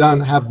 and you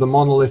don't have the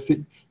monolithic.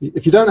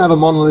 If you don't have a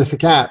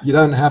monolithic app, you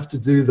don't have to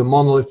do the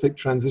monolithic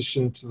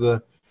transition to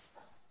the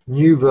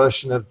new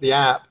version of the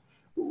app.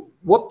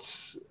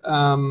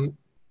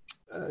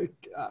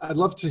 I'd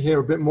love to hear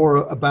a bit more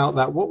about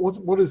that.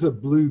 What is a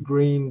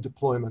blue-green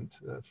deployment,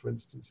 for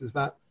instance? Is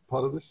that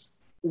part of this?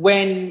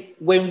 When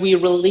we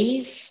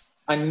release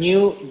a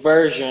new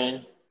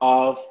version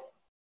of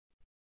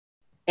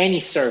any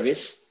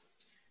service,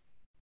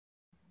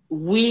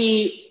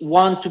 we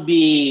want to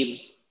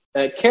be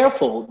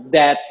careful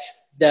that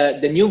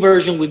the new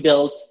version we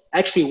built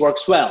actually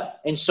works well.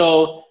 And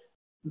so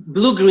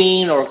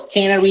blue-green or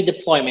canary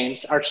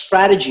deployments are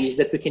strategies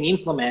that we can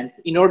implement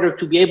in order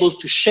to be able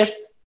to shift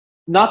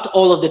not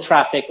all of the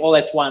traffic all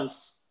at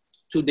once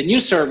to the new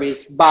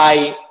service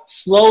by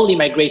slowly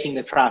migrating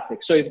the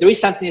traffic. So if there is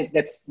something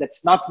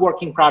that's not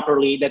working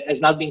properly, that has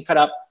not been cut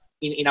up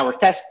in our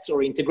tests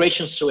or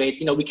integrations to it,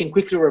 we can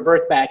quickly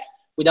revert back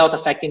without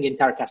affecting the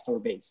entire customer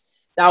base.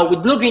 Now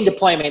with blue-green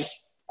deployments,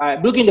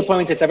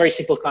 it's a very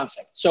simple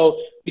concept. So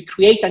we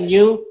create a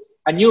new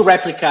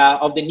replica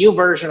of the new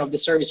version of the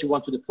service we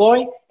want to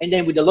deploy, and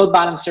then with the load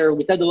balancer,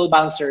 we tell the load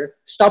balancer,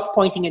 stop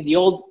pointing at the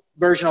old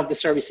version of the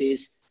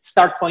services,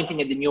 start pointing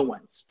at the new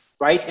ones,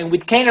 right? And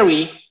with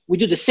Canary, we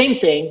do the same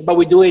thing, but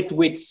we do it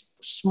with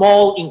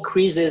small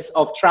increases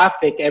of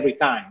traffic every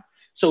time.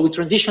 So we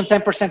transition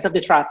 10% of the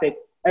traffic,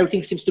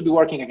 everything seems to be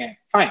working again.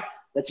 Fine,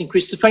 let's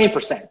increase to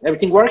 20%.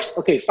 Everything works?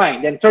 Okay,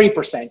 fine, then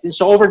 30%. And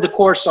so over the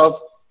course of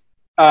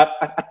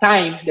a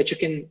time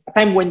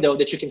window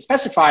that you can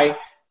specify,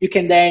 you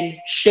can then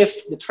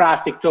shift the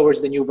traffic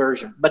towards the new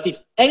version. But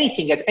if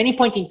anything at any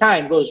point in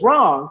time goes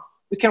wrong,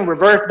 we can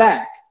revert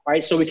back,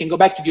 right? So we can go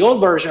back to the old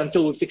version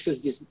until we fix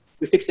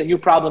the new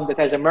problem that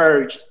has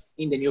emerged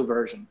in the new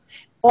version.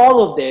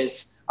 All of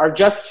this are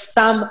just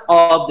some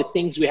of the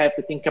things we have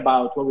to think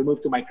about when we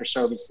move to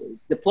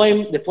microservices.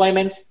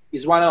 Deployments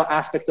is one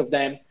aspect of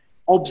them.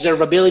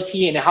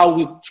 Observability and how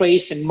we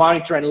trace and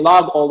monitor and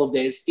log all of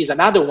this is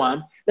another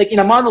one. Like in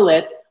a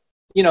monolith,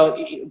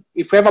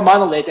 if we have a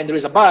monolith and there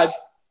is a bug,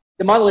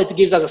 the monolith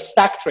gives us a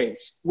stack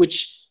trace,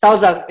 which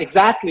tells us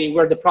exactly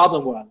where the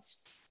problem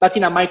was. But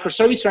in a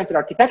microservice-oriented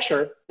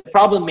architecture, the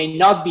problem may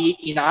not be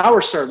in our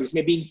service,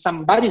 maybe in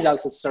somebody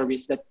else's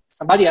service that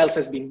somebody else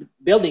has been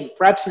building,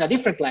 perhaps in a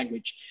different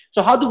language.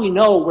 So how do we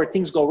know where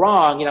things go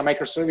wrong in a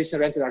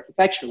microservice-oriented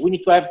architecture? We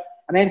need to have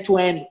an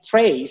end-to-end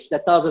trace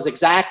that tells us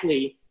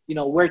exactly,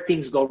 where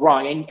things go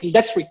wrong. And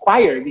that's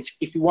required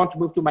if you want to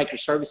move to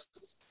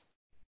microservices.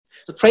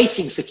 So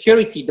tracing,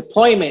 security,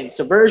 deployment,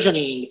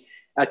 versioning,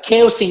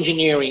 chaos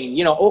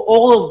engineering,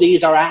 all of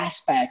these are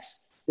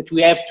aspects that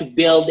we have to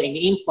build and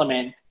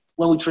implement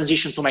when we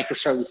transition to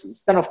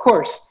microservices. Then, of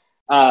course,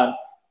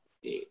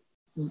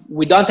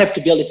 we don't have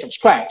to build it from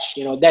scratch.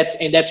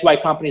 That's why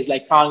companies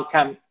like Kong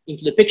come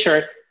into the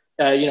picture.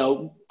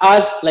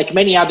 Us, like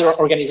many other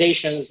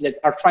organizations that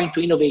are trying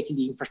to innovate in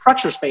the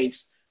infrastructure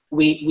space,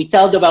 we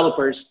tell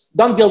developers,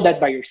 don't build that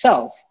by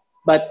yourself,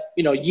 but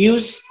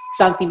use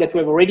something that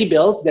we've already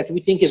built that we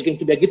think is going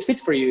to be a good fit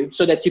for you,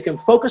 so that you can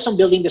focus on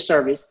building the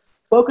service,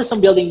 focus on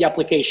building the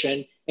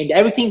application, and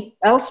everything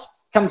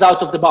else comes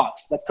out of the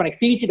box. That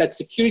connectivity, that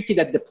security,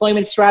 that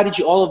deployment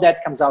strategy, all of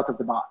that comes out of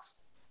the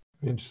box.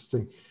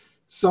 Interesting.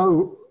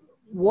 So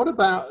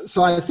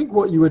I think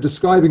what you were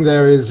describing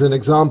there is an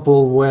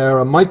example where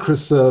a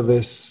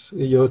microservice,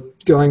 you're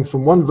going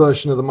from one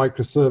version of the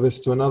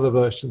microservice to another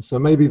version. So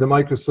maybe the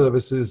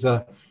microservice is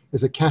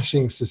a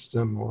caching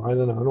system, or I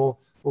don't know,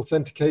 an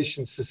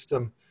authentication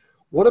system.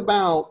 What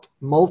about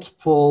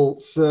multiple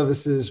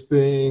services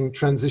being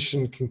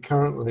transitioned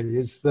concurrently?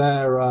 Is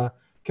there a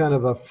kind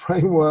of a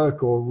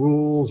framework or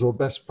rules or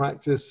best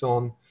practice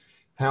on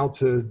how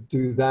to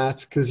do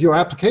that? Because your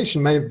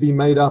application may be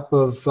made up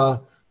of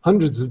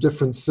hundreds of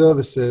different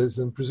services,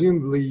 and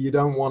presumably you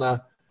don't want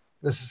to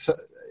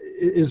necessarily,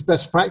 is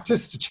best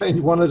practice to change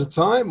one at a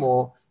time,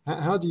 or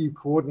how do you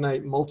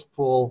coordinate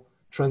multiple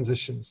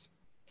transitions?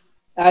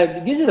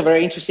 This is a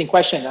very interesting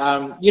question.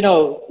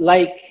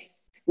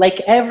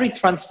 Like every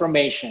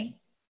transformation,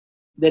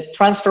 the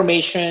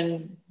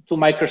transformation to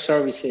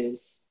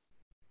microservices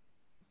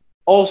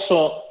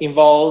also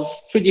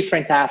involves three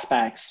different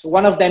aspects.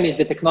 One of them is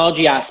the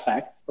technology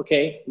aspect.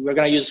 Okay, we're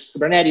going to use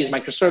Kubernetes,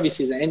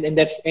 microservices, and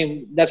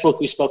that's what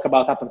we spoke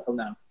about up until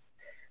now.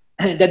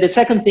 And then the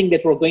second thing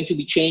that we're going to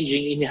be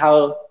changing in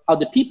how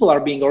the people are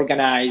being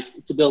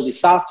organized to build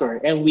this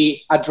software, and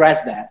we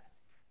address that.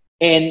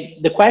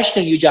 And the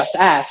question you just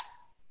asked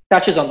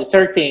touches on the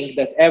third thing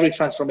that every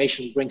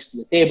transformation brings to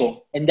the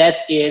table, and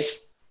that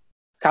is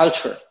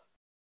culture.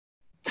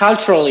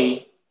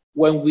 Culturally,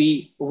 when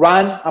we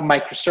run a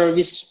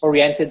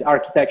microservice-oriented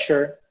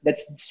architecture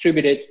that's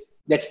distributed,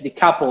 that's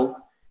decoupled,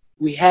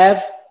 we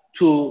have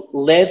to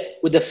live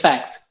with the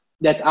fact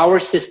that our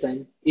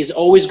system is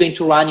always going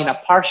to run in a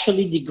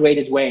partially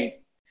degraded way.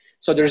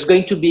 So there's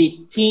going to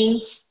be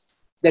teams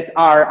that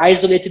are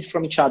isolated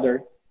from each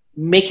other,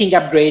 making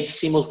upgrades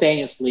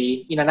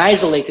simultaneously in an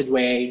isolated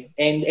way.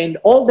 And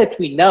all that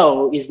we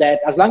know is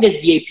that as long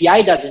as the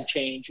API doesn't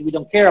change, we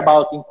don't care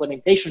about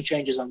implementation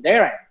changes on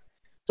their end.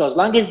 So as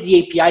long as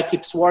the API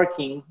keeps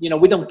working,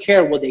 we don't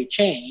care what they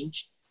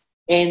change.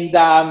 And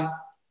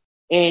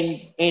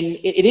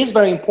it is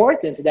very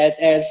important that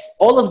as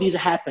all of these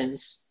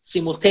happens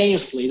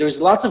simultaneously,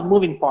 there's lots of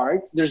moving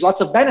parts, there's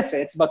lots of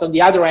benefits, but on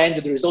the other end,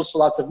 there's also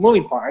lots of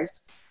moving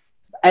parts.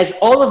 As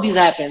all of this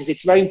happens,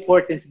 it's very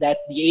important that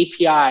the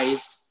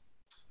APIs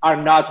are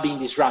not being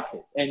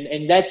disrupted.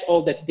 And that's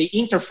all, that the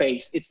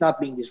interface, it's not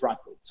being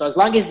disrupted. So as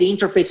long as the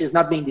interface is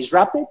not being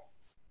disrupted,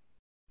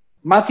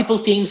 multiple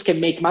teams can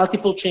make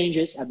multiple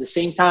changes at the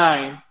same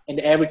time, and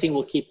everything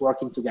will keep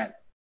working together.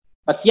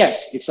 But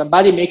yes, if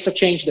somebody makes a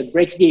change that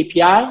breaks the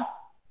API,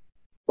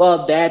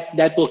 well,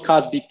 that will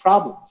cause big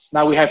problems.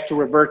 Now we have to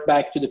revert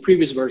back to the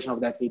previous version of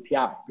that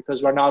API,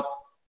 because we're not,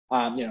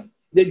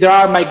 there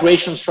are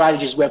migration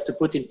strategies we have to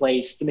put in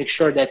place to make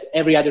sure that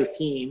every other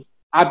team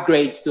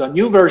upgrades to a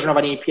new version of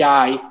an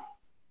API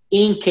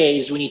in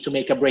case we need to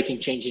make a breaking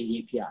change in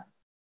the API.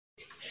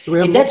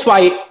 So that's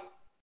why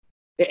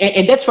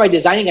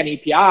designing an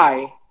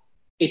API,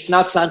 it's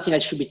not something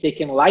that should be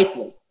taken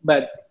lightly.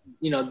 But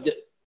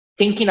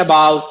thinking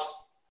about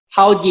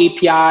how the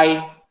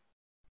API,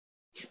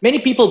 many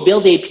people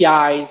build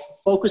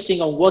APIs focusing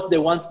on what they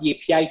want the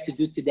API to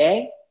do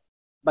today,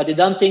 but they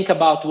don't think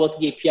about what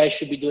the API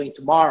should be doing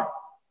tomorrow.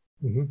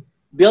 Mm-hmm.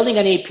 Building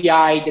an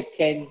API that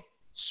can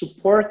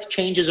support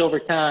changes over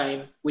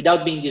time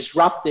without being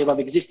disruptive of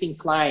existing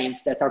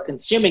clients that are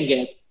consuming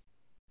it,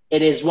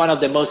 it is one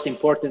of the most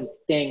important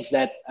things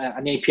that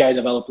an API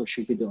developer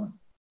should be doing.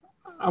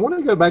 I want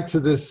to go back to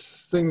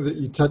this thing that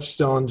you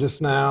touched on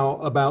just now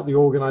about the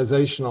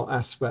organizational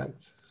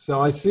aspect. So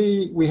I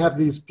see we have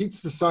these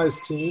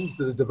pizza-sized teams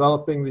that are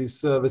developing these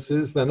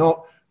services. They're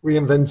not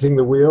reinventing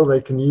the wheel.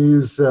 They can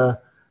use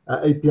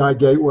API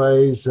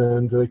gateways,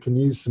 and they can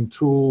use some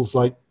tools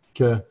like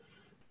Docker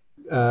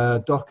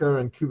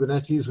and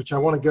Kubernetes, which I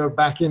want to go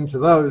back into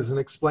those and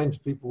explain to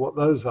people what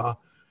those are.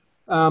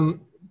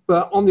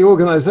 But on the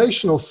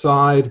organizational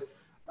side,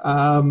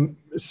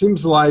 it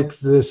seems like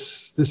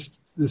there's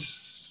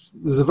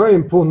a very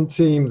important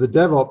team, the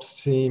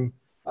DevOps team.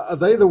 Are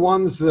they the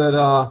ones that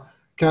are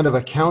kind of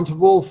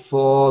accountable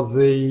for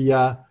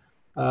the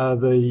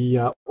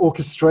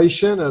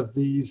orchestration of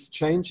these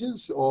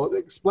changes? Or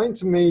explain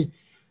to me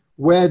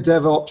where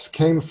DevOps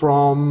came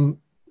from.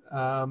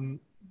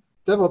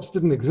 DevOps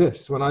didn't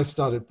exist when I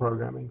started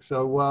programming.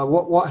 So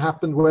what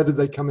happened? Where did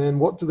they come in?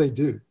 What do they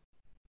do?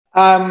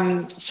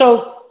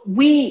 So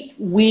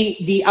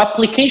the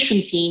application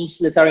teams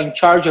that are in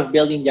charge of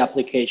building the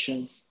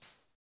applications,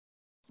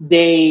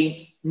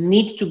 they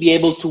need to be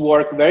able to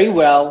work very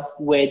well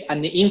with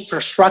an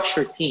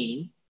infrastructure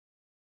team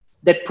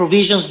that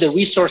provisions the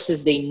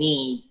resources they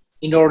need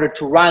in order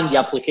to run the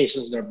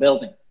applications they're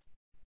building.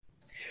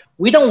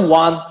 We don't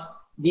want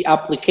the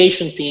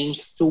application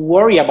teams to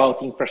worry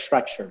about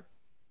infrastructure,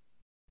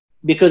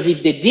 because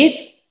if they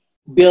did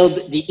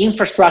build the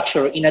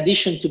infrastructure in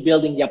addition to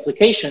building the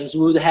applications,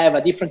 we would have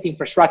a different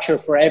infrastructure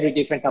for every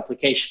different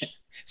application.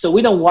 So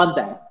we don't want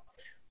that.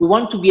 We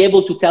want to be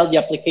able to tell the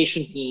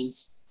application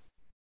teams,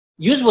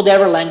 use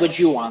whatever language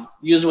you want,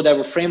 use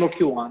whatever framework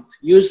you want,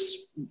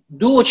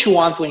 do what you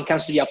want when it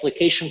comes to the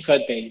application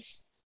code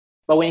base.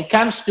 But when it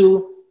comes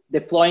to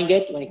deploying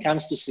it, when it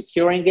comes to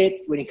securing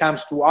it, when it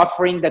comes to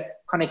offering that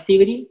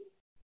connectivity,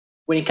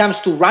 when it comes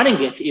to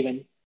running it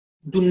even,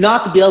 do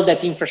not build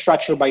that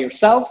infrastructure by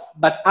yourself,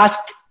 but ask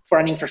for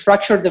an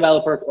infrastructure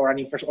developer or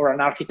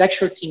an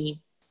architecture team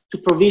to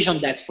provision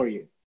that for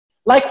you.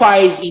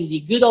 Likewise, in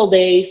the good old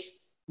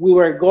days, we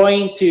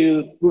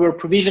were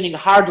provisioning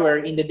hardware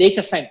in the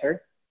data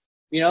center.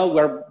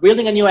 We're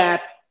building a new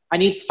app. I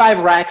need 5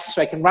 racks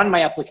so I can run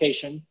my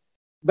application.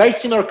 Very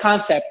similar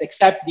concept,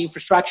 except the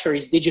infrastructure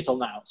is digital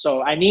now.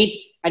 So I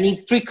need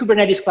 3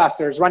 Kubernetes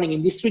clusters running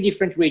in these 3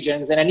 different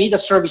regions, and I need a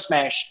service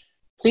mesh.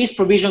 Please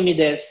provision me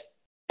this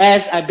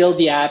as I build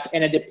the app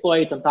and I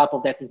deploy it on top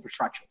of that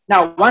infrastructure.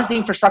 Now, once the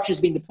infrastructure is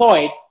being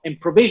deployed and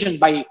provisioned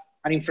by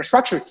an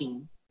infrastructure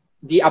team,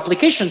 the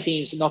application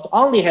teams not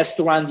only has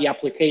to run the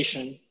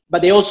application,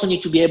 but they also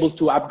need to be able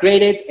to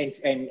upgrade it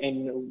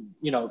and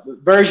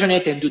version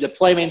it and do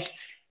deployments.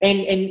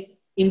 And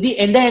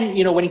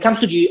then when it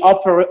comes to the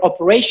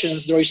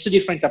operations, there is 2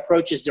 different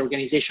approaches the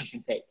organization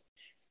can take.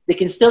 They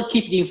can still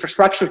keep the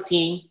infrastructure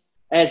team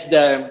as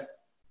the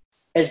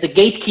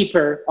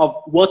gatekeeper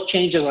of what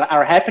changes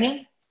are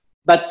happening,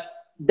 but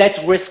that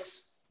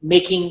risks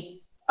making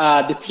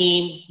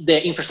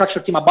the infrastructure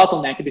team a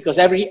bottleneck, because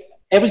every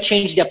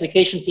change the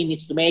application team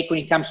needs to make when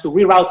it comes to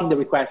rerouting the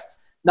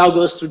requests now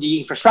goes through the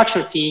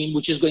infrastructure team,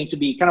 which is going to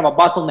be kind of a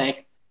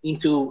bottleneck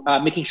into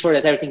making sure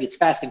that everything is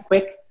fast and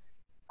quick.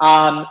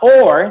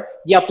 Or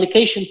the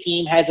application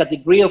team has a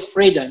degree of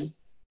freedom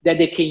that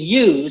they can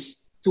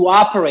use to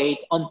operate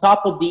on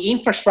top of the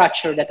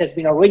infrastructure that has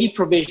been already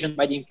provisioned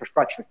by the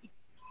infrastructure team,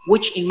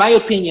 which in my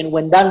opinion,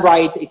 when done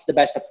right, it's the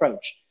best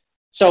approach.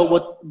 So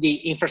what the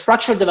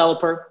infrastructure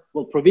developer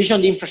will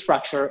provision the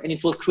infrastructure, and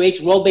it will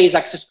create role-based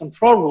access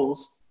control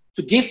rules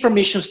to give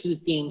permissions to the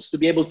teams to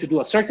be able to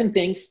do certain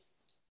things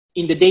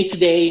in the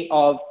day-to-day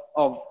of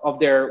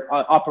their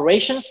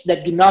operations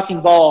that do not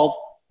involve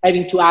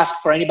having to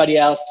ask for anybody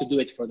else to do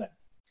it for them.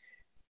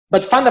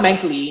 But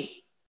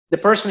fundamentally, the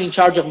person in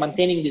charge of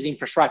maintaining this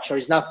infrastructure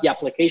is not the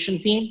application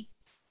team.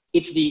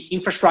 It's the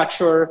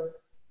infrastructure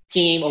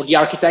team or the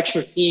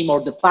architecture team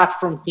or the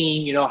platform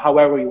team, you know,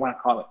 however you want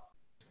to call it.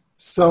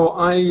 So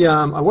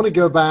I want to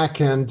go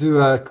back and do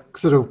a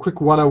sort of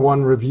quick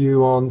 101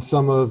 review on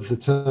some of the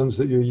terms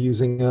that you were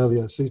using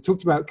earlier. So you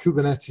talked about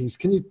Kubernetes.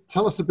 Can you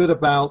tell us a bit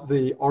about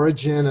the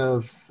origin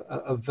of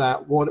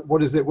that?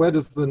 What is it? Where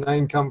does the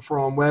name come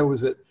from? Where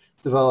was it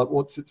developed?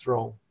 What's its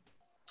role?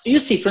 You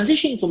see,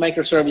 transitioning to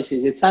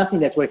microservices, it's something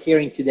that we're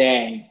hearing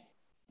today,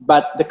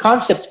 but the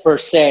concept per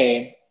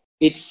se,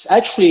 it's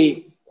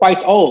actually quite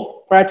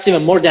old, perhaps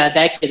even more than a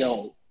decade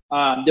old.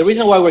 The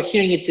reason why we're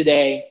hearing it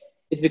today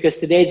is because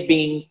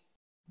today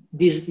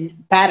this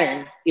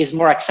pattern is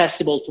more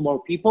accessible to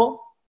more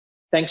people,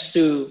 thanks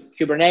to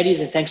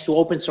Kubernetes and thanks to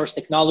open source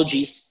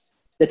technologies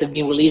that have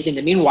been released in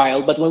the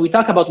meanwhile. But when we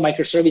talk about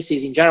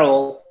microservices in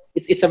general,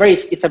 it's a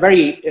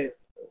very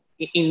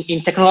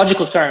in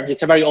technological terms,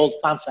 it's a very old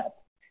concept.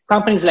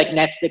 Companies like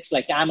Netflix,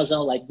 like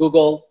Amazon, like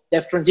Google,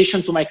 they've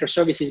transitioned to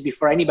microservices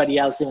before anybody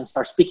else even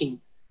starts speaking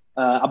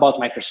about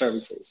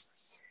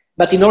microservices.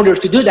 But in order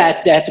to do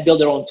that, they had to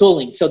build their own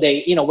tooling. So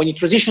they, you know, when you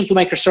transition to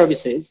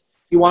microservices,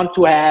 we want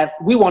to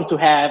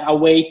have a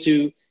way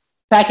to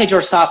package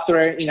our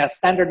software in a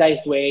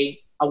standardized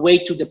way, a way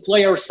to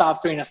deploy our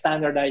software in a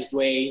standardized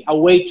way, a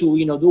way to,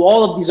 you know, do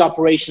all of these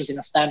operations in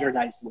a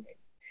standardized way.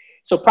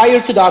 So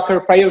prior to Docker,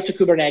 prior to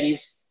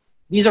Kubernetes,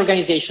 these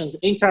organizations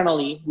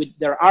internally with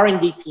their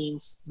R&D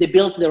teams, they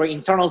built their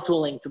internal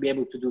tooling to be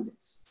able to do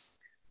this.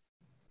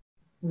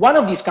 One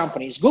of these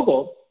companies,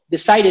 Google,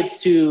 decided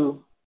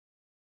to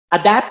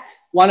adapt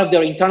one of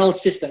their internal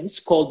systems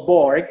called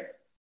Borg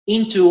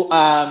into,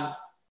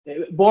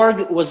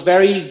 Borg was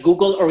very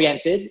Google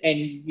oriented and,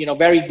 you know,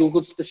 very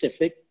Google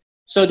specific.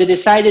 So they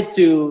decided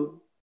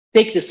to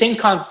take the same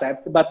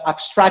concept, but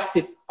abstract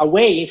it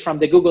away from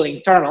the Google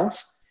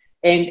internals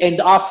and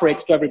offer it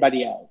to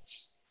everybody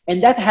else.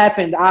 And that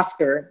happened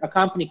after a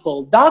company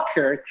called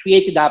Docker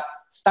created a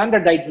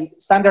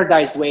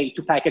standardized way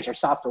to package our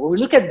software. When we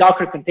look at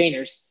Docker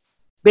containers,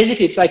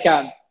 basically it's like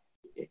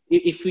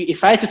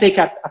if I had to take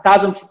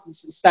 1,000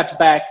 steps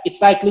back,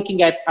 it's like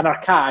looking at an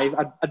archive,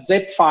 a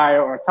zip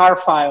file or a tar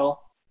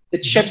file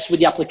that ships with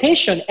the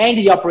application and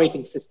the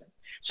operating system.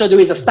 So there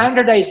is a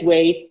standardized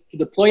way to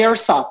deploy our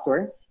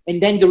software,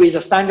 and then there is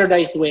a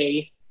standardized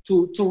way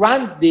to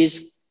run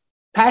this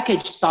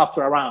packaged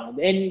software around.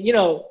 And, you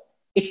know,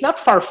 it's not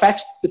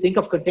far-fetched to think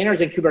of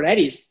containers and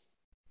Kubernetes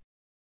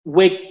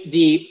with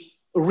the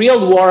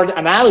real-world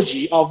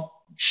analogy of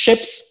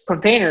ships,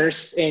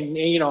 containers, and,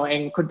 you know,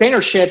 and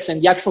container ships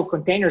and the actual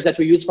containers that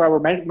we use for our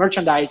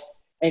merchandise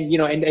and, you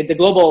know, and the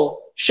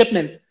global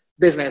shipment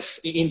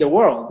business in the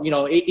world. You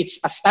know, it's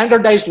a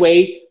standardized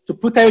way to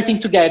put everything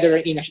together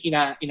in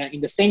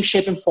the same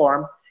shape and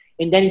form,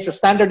 and then it's a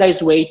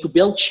standardized way to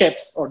build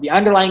chips or the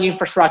underlying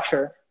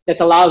infrastructure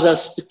that allows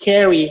us to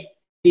carry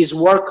these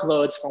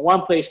workloads from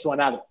one place to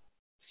another.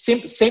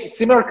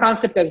 Similar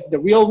concept as the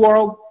real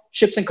world,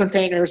 ships and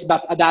containers,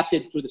 but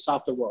adapted to the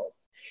software world.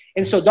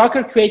 And so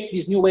Docker created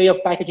this new way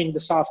of packaging the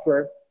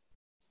software.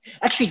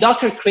 Actually,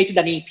 Docker created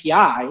an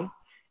API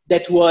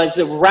that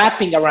was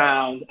wrapping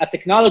around a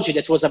technology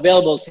that was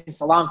available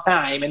since a long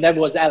time, and that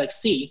was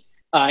LXC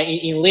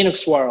in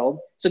Linux world.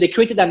 So they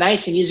created a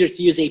nice and easier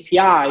to use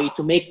API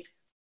to make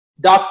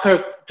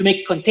Docker, to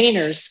make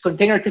container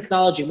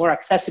technology more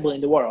accessible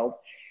in the world.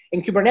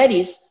 And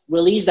Kubernetes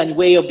released a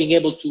way of being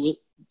able to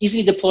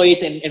easily deploy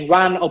it and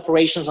run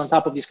operations on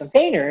top of these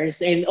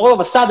containers. And all of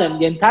a sudden,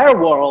 the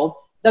entire world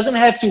doesn't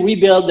have to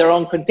rebuild their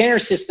own container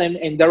system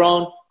and their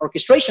own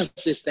orchestration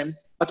system,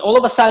 but all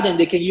of a sudden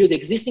they can use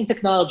existing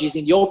technologies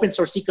in the open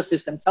source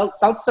ecosystem,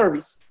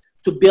 self-service,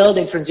 to build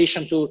and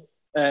transition to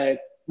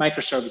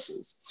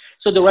microservices.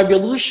 So the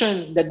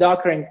revolution that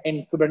Docker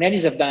and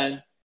Kubernetes have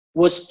done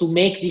was to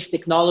make these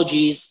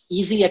technologies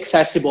easily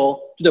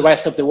accessible to the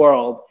rest of the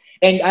world.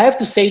 And I have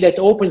to say that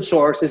open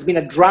source has been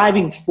a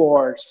driving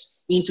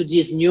force into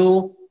this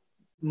new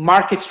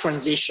market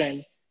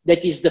transition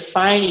that is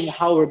defining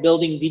how we're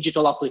building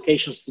digital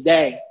applications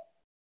today.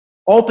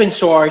 Open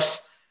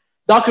source,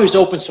 Docker is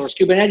open source,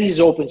 Kubernetes is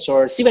open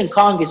source, even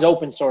Kong is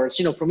open source,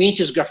 you know,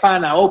 Prometheus,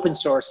 Grafana, open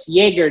source,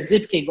 Jaeger,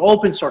 Zipking,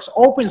 open source.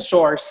 Open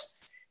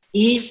source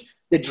is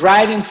the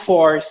driving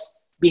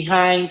force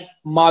behind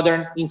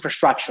modern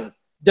infrastructure.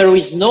 There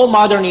is no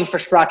modern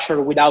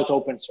infrastructure without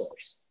open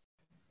source.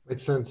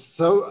 Makes sense.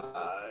 So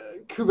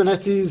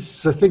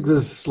Kubernetes, I think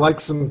there's like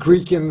some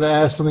Greek in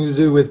there, something to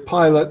do with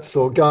pilots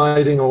or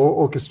guiding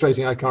or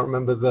orchestrating. I can't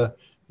remember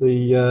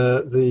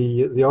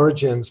the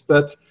origins,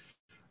 but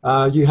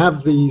you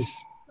have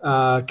these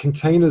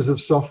containers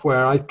of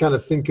software. I kind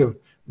of think of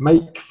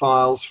make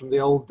files from the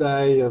old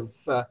day of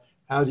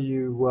how do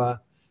you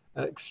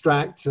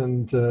extract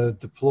and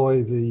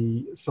deploy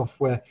the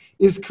software.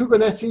 Is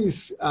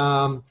Kubernetes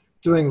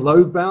doing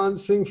load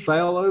balancing,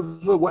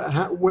 failover?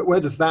 Where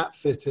does that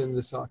fit in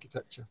this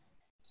architecture?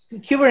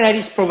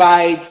 Kubernetes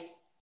provides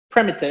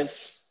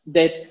primitives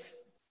that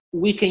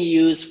we can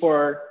use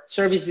for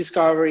service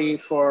discovery,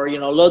 for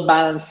load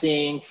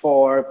balancing,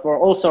 for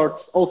all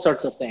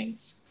sorts of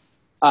things.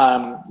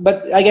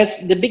 But I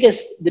guess the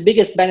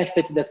biggest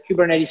benefit that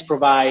Kubernetes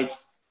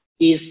provides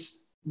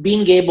is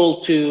being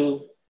able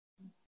to,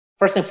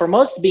 first and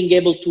foremost, being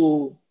able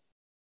to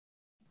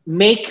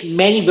make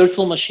many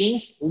virtual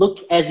machines look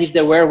as if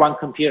they were one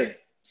computer.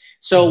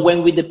 So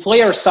when we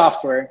deploy our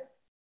software,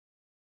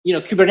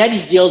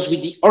 Kubernetes deals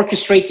with the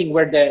orchestrating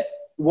where the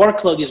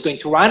workload is going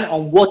to run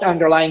on what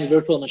underlying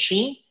virtual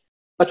machine.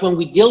 But when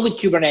we deal with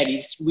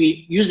Kubernetes,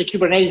 we use the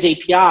Kubernetes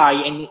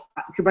API, and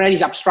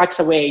Kubernetes abstracts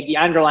away the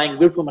underlying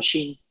virtual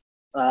machine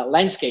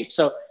landscape.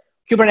 So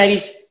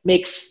Kubernetes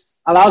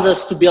allows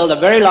us to build a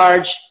very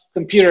large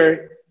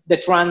computer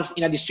that runs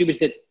in a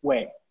distributed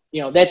way.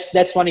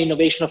 That's one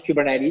innovation of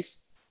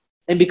Kubernetes.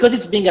 And because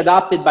it's being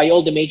adopted by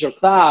all the major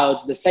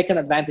clouds, the second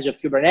advantage of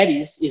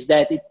Kubernetes is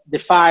that it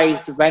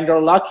defies vendor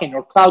lock-in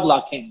or cloud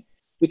lock-in.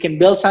 We can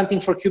build something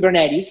for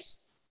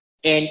Kubernetes,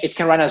 and it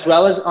can run as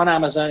well as on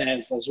Amazon,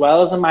 as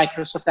well as on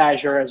Microsoft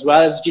Azure, as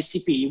well as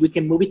GCP. We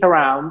can move it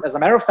around. As a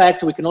matter of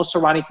fact, we can also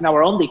run it in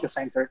our own data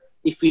center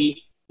if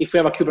we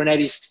have a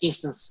Kubernetes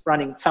instance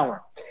running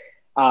somewhere.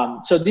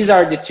 So these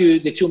are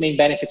the two main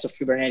benefits of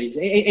Kubernetes.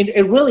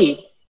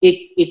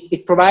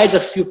 It provides a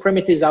few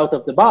primitives out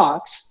of the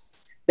box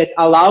that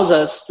allows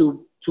us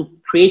to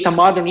create a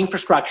modern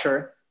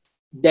infrastructure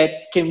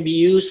that can be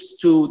used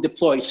to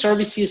deploy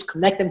services,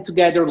 connect them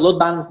together, load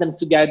balance them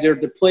together,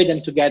 deploy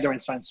them together,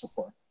 and so on and so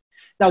forth.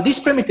 Now, these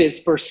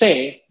primitives per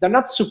se, they're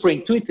not super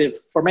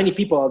intuitive for many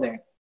people out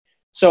there.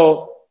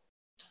 So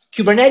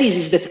Kubernetes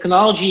is the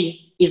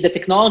technology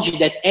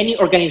that any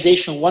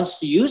organization wants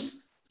to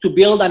use to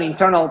build an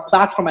internal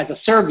platform as a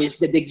service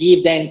that they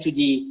give then to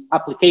the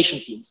application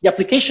teams. The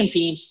application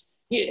teams,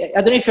 I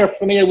don't know if you're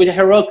familiar with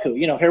Heroku.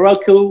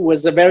 Heroku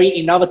was a very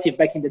innovative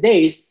back in the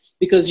days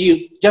because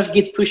you just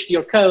git push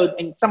your code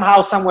and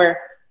somehow, somewhere,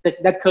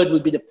 that code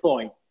would be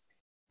deployed.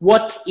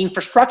 What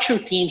infrastructure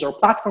teams or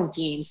platform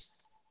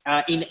teams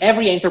in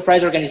every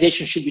enterprise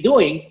organization should be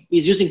doing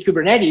is using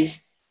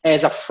Kubernetes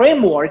as a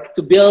framework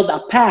to build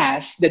a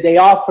PaaS that they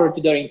offer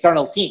to their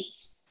internal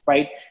teams,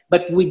 right?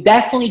 But we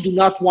definitely do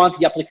not want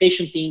the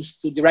application teams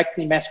to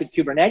directly mess with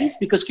Kubernetes,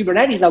 because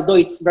Kubernetes, although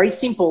it's very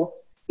simple,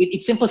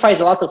 it simplifies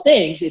a lot of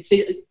things.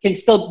 It can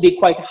still be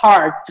quite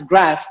hard to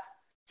grasp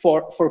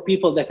for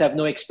people that have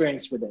no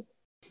experience with it.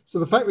 So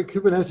the fact that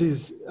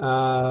Kubernetes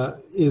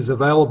is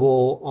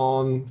available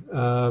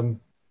on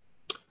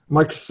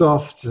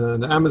Microsoft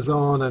and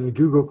Amazon and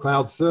Google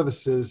Cloud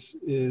Services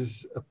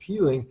is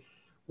appealing.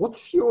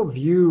 What's your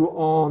view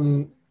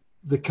on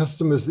the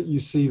customers that you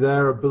see,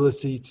 their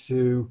ability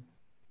to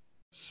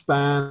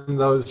span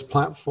those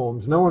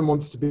platforms? No one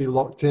wants to be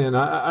locked in.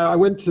 I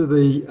went to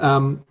the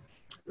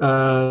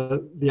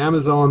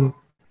Amazon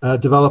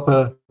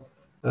developer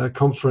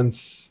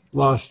conference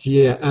last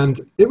year,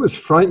 and it was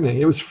frightening.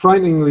 It was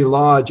frighteningly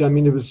large. I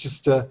mean, it was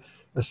just a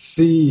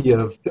sea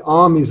of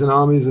armies and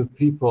armies of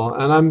people.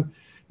 And I'm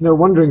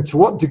wondering, to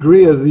what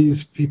degree are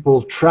these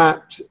people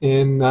trapped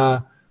in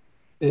the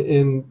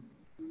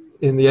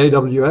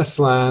AWS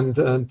land,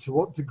 and to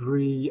what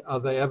degree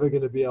are they ever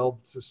going to be able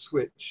to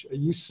switch? Are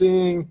you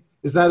seeing,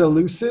 is that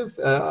elusive?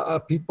 Are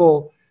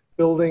people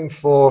building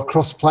for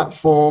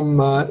cross-platform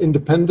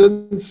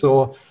independence,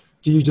 or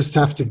do you just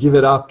have to give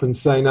it up and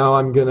say, no,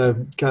 I'm going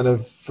to kind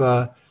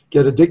of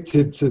get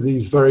addicted to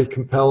these very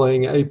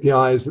compelling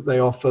APIs that they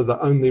offer that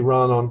only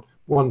run on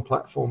one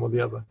platform or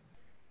the other?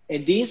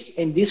 And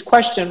this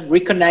question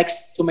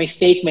reconnects to my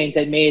statement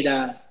I made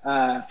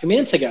a few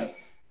minutes ago.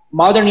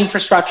 Modern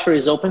infrastructure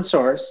is open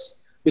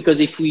source, because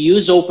if we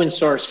use open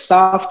source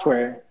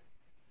software,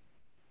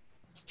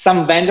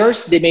 some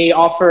vendors, they may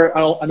offer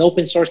an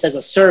open source as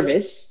a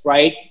service,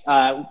 right,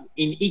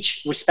 in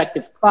each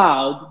respective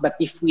cloud. But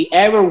if we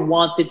ever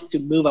wanted to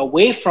move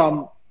away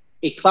from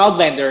a cloud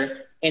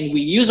vendor and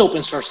we use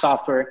open source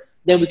software,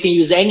 then we can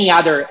use any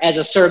other as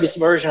a service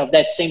version of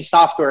that same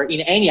software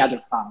in any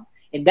other cloud.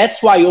 And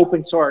that's why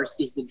open source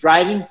is the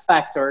driving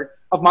factor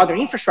of modern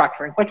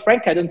infrastructure. And quite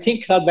frankly, I don't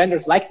think cloud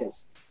vendors like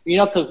this.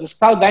 Because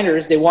cloud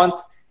vendors, they're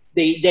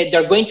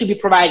going to be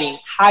providing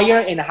higher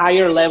and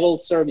higher level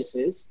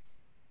services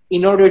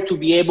in order to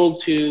be able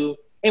to,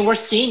 and we're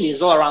seeing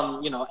this all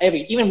around,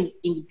 even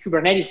in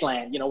Kubernetes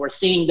land, we're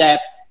seeing that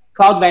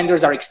cloud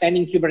vendors are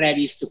extending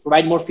Kubernetes to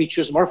provide more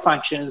features, more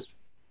functions,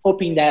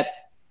 hoping that,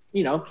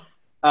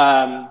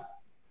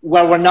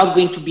 where we're not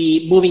going to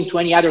be moving to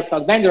any other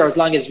cloud vendor as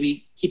long as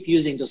we keep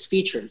using those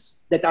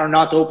features that are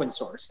not open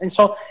source. And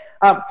so,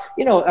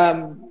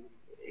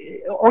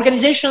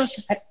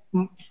 organizations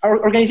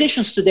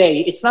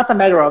today, it's not a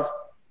matter of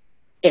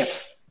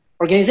if.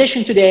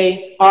 Organizations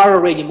today are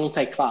already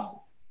multi-cloud.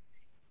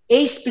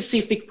 a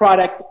specific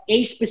product,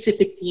 a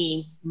specific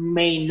team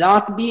may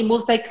not be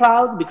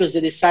multi-cloud because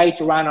they decide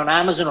to run on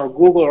Amazon or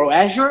Google or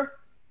Azure.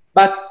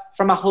 But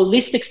from a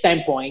holistic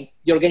standpoint,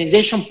 the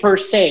organization per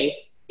se,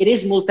 it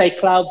is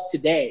multi-cloud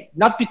today,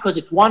 not because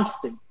it wants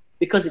to,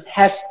 because it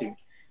has to.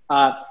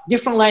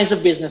 Different lines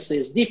of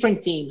businesses,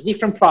 different teams,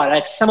 different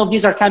products. Some of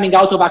these are coming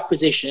out of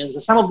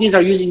acquisitions. Some of these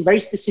are using very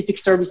specific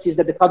services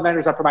that the cloud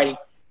vendors are providing.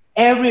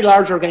 Every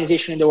large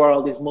organization in the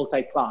world is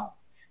multi-cloud.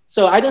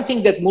 So I don't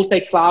think that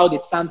multi-cloud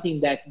is something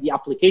that the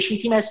application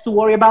team has to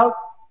worry about,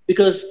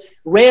 because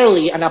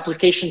rarely an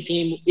application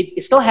team,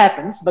 it still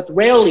happens, but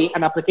rarely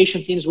an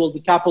application teams will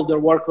decouple their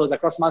workloads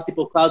across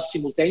multiple clouds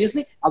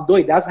simultaneously, although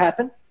it does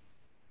happen.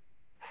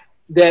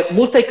 The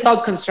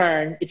multi-cloud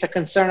concern, it's a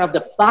concern of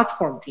the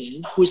platform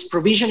team who is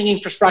provisioning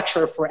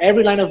infrastructure for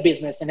every line of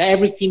business and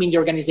every team in the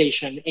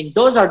organization. And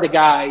those are the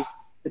guys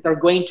that are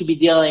going to be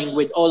dealing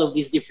with all of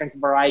these different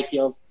variety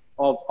of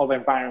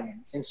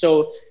environments. And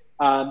so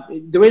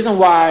the reason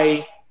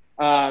why,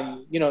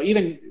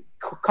 even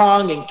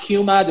Kong and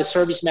Kuma, the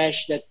service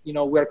mesh that,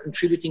 we're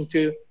contributing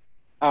to,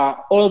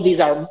 all of these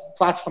are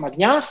platform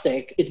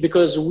agnostic. It's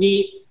because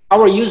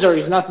our user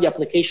is not the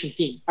application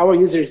team. Our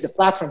user is the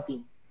platform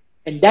team.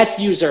 And that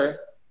user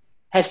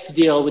has to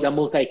deal with a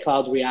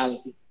multi-cloud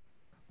reality.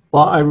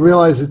 Well, I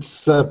realize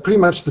it's pretty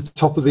much the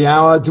top of the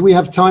hour. Do we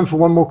have time for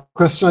one more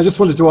question? I just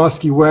wanted to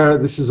ask you where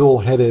this is all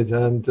headed,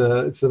 and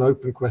it's an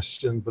open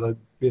question, but I'd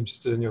be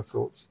interested in your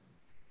thoughts.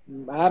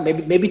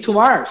 Maybe to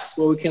Mars,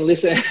 where we can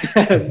listen,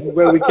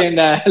 where we can,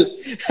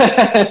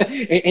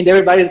 and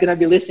everybody's going to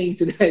be listening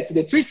to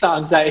the 3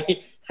 songs I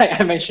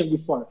mentioned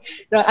before.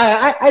 No,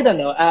 I don't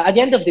know. At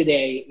the end of the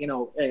day,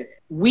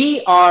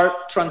 we are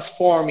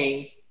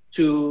transforming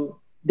to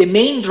the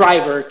main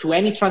driver to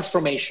any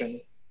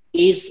transformation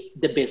is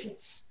the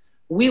business.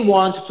 We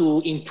want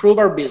to improve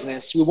our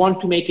business. We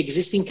want to make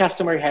existing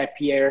customer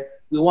happier.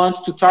 We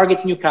want to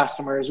target new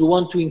customers. We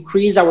want to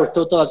increase our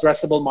total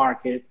addressable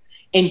market.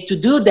 And to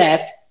do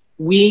that,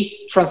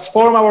 we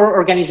transform our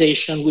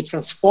organization, we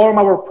transform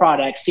our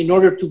products in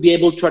order to be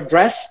able to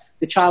address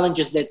the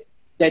challenges that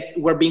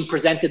we're being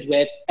presented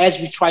with as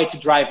we try to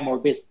drive more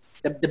business.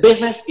 The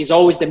business is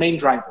always the main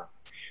driver.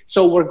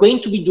 So we're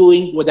going to be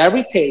doing whatever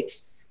it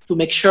takes to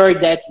make sure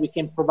that we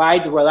can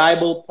provide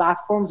reliable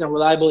platforms and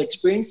reliable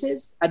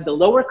experiences at the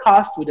lower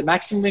cost with the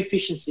maximum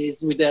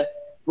efficiencies in the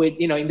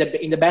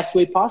best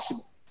way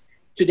possible.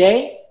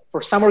 Today,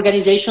 for some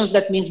organizations,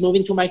 that means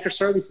moving to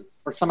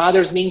microservices. For some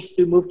others, means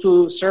to move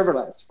to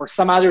serverless. For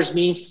some others,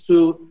 means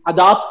to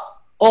adopt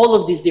all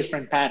of these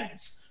different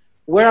patterns.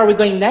 Where are we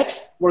going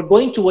next? We're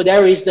going to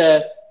whatever is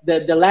the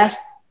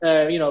last,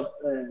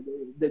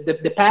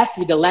 the path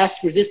with the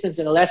last resistance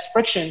and the less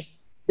friction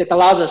that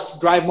allows us to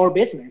drive more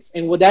business.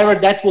 And whatever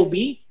that will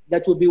be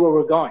where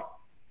we're going.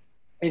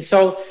 And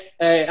so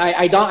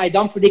I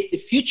don't predict the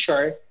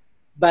future,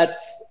 but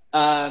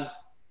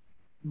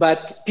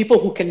people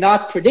who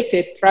cannot predict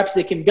it, perhaps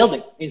they can build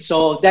it. And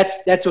so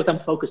that's what I'm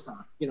focused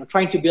on,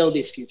 trying to build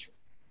this future.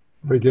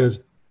 Very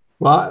good.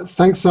 Well,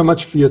 thanks so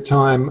much for your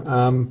time,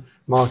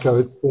 Marco.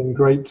 It's been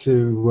great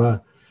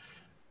to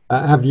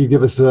have you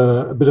give us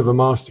a bit of a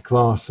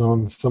masterclass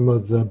on some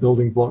of the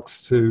building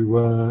blocks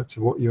to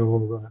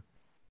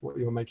what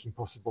you're making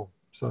possible.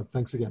 So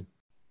thanks again.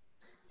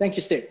 Thank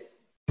you, Steve.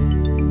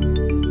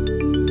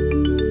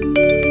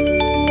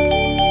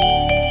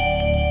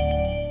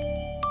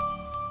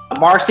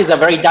 Mars is a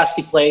very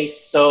dusty place,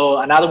 so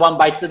another one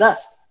bites the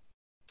dust.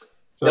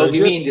 That would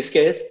be me in this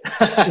case.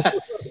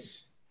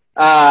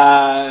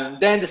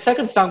 Then the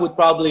second song would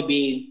probably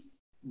be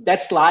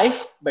 "That's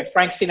Life" by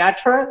Frank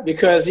Sinatra,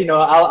 because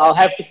I'll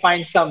have to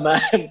find some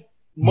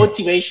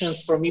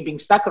motivations for me being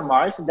stuck on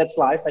Mars, and that's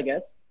life, I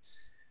guess.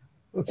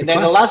 And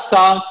then the last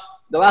song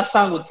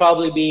would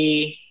probably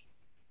be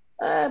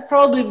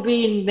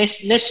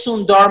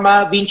 "Nessun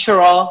Dorma,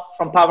 Vincerò"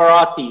 from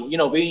Pavarotti.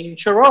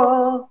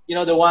 Vincerò,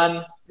 the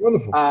one.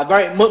 Wonderful.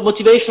 Very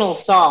motivational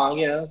song,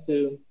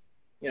 to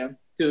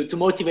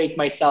motivate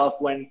myself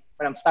when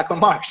I'm stuck on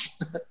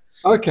Mars.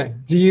 Okay.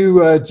 Do you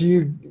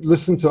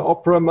listen to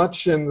opera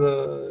much in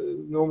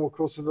the normal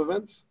course of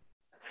events?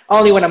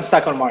 Only when I'm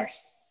stuck on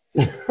Mars.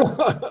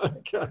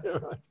 Okay, all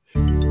right.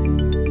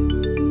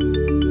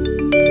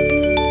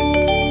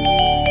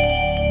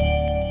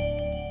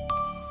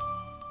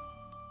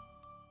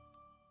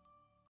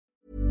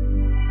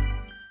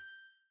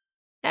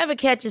 Ever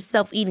catch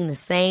yourself eating the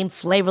same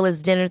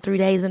flavorless dinner 3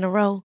 days in a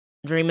row?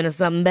 Dreaming of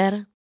something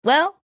better?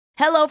 Well,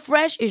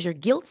 HelloFresh is your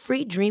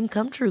guilt-free dream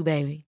come true,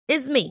 baby.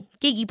 It's me,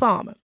 Keke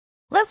Palmer.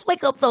 Let's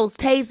wake up those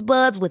taste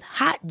buds with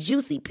hot,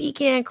 juicy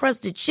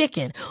pecan-crusted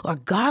chicken or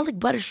garlic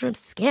butter shrimp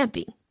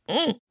scampi.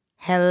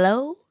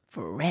 Hello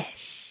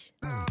Fresh.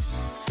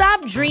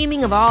 Stop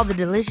dreaming of all the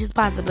delicious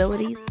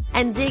possibilities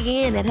and dig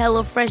in at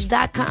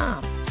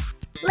HelloFresh.com.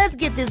 Let's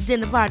get this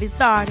dinner party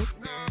started.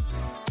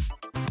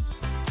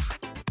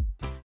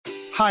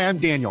 Hi, I'm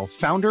Daniel,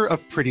 founder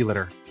of Pretty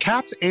Litter.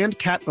 Cats and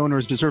cat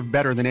owners deserve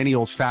better than any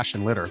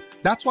old-fashioned litter.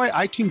 That's why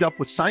I teamed up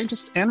with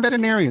scientists and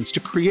veterinarians to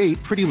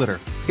create Pretty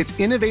Litter. Its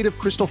innovative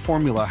crystal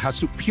formula has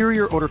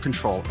superior odor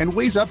control and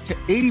weighs up to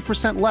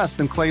 80% less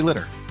than clay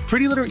litter.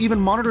 Pretty Litter even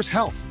monitors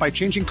health by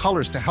changing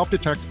colors to help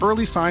detect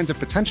early signs of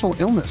potential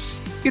illness.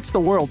 It's the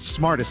world's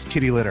smartest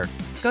kitty litter.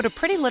 Go to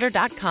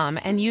prettylitter.com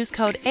and use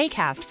code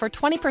ACAST for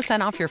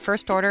 20% off your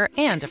first order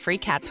and a free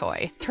cat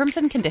toy. Terms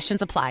and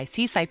conditions apply.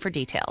 See site for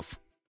details.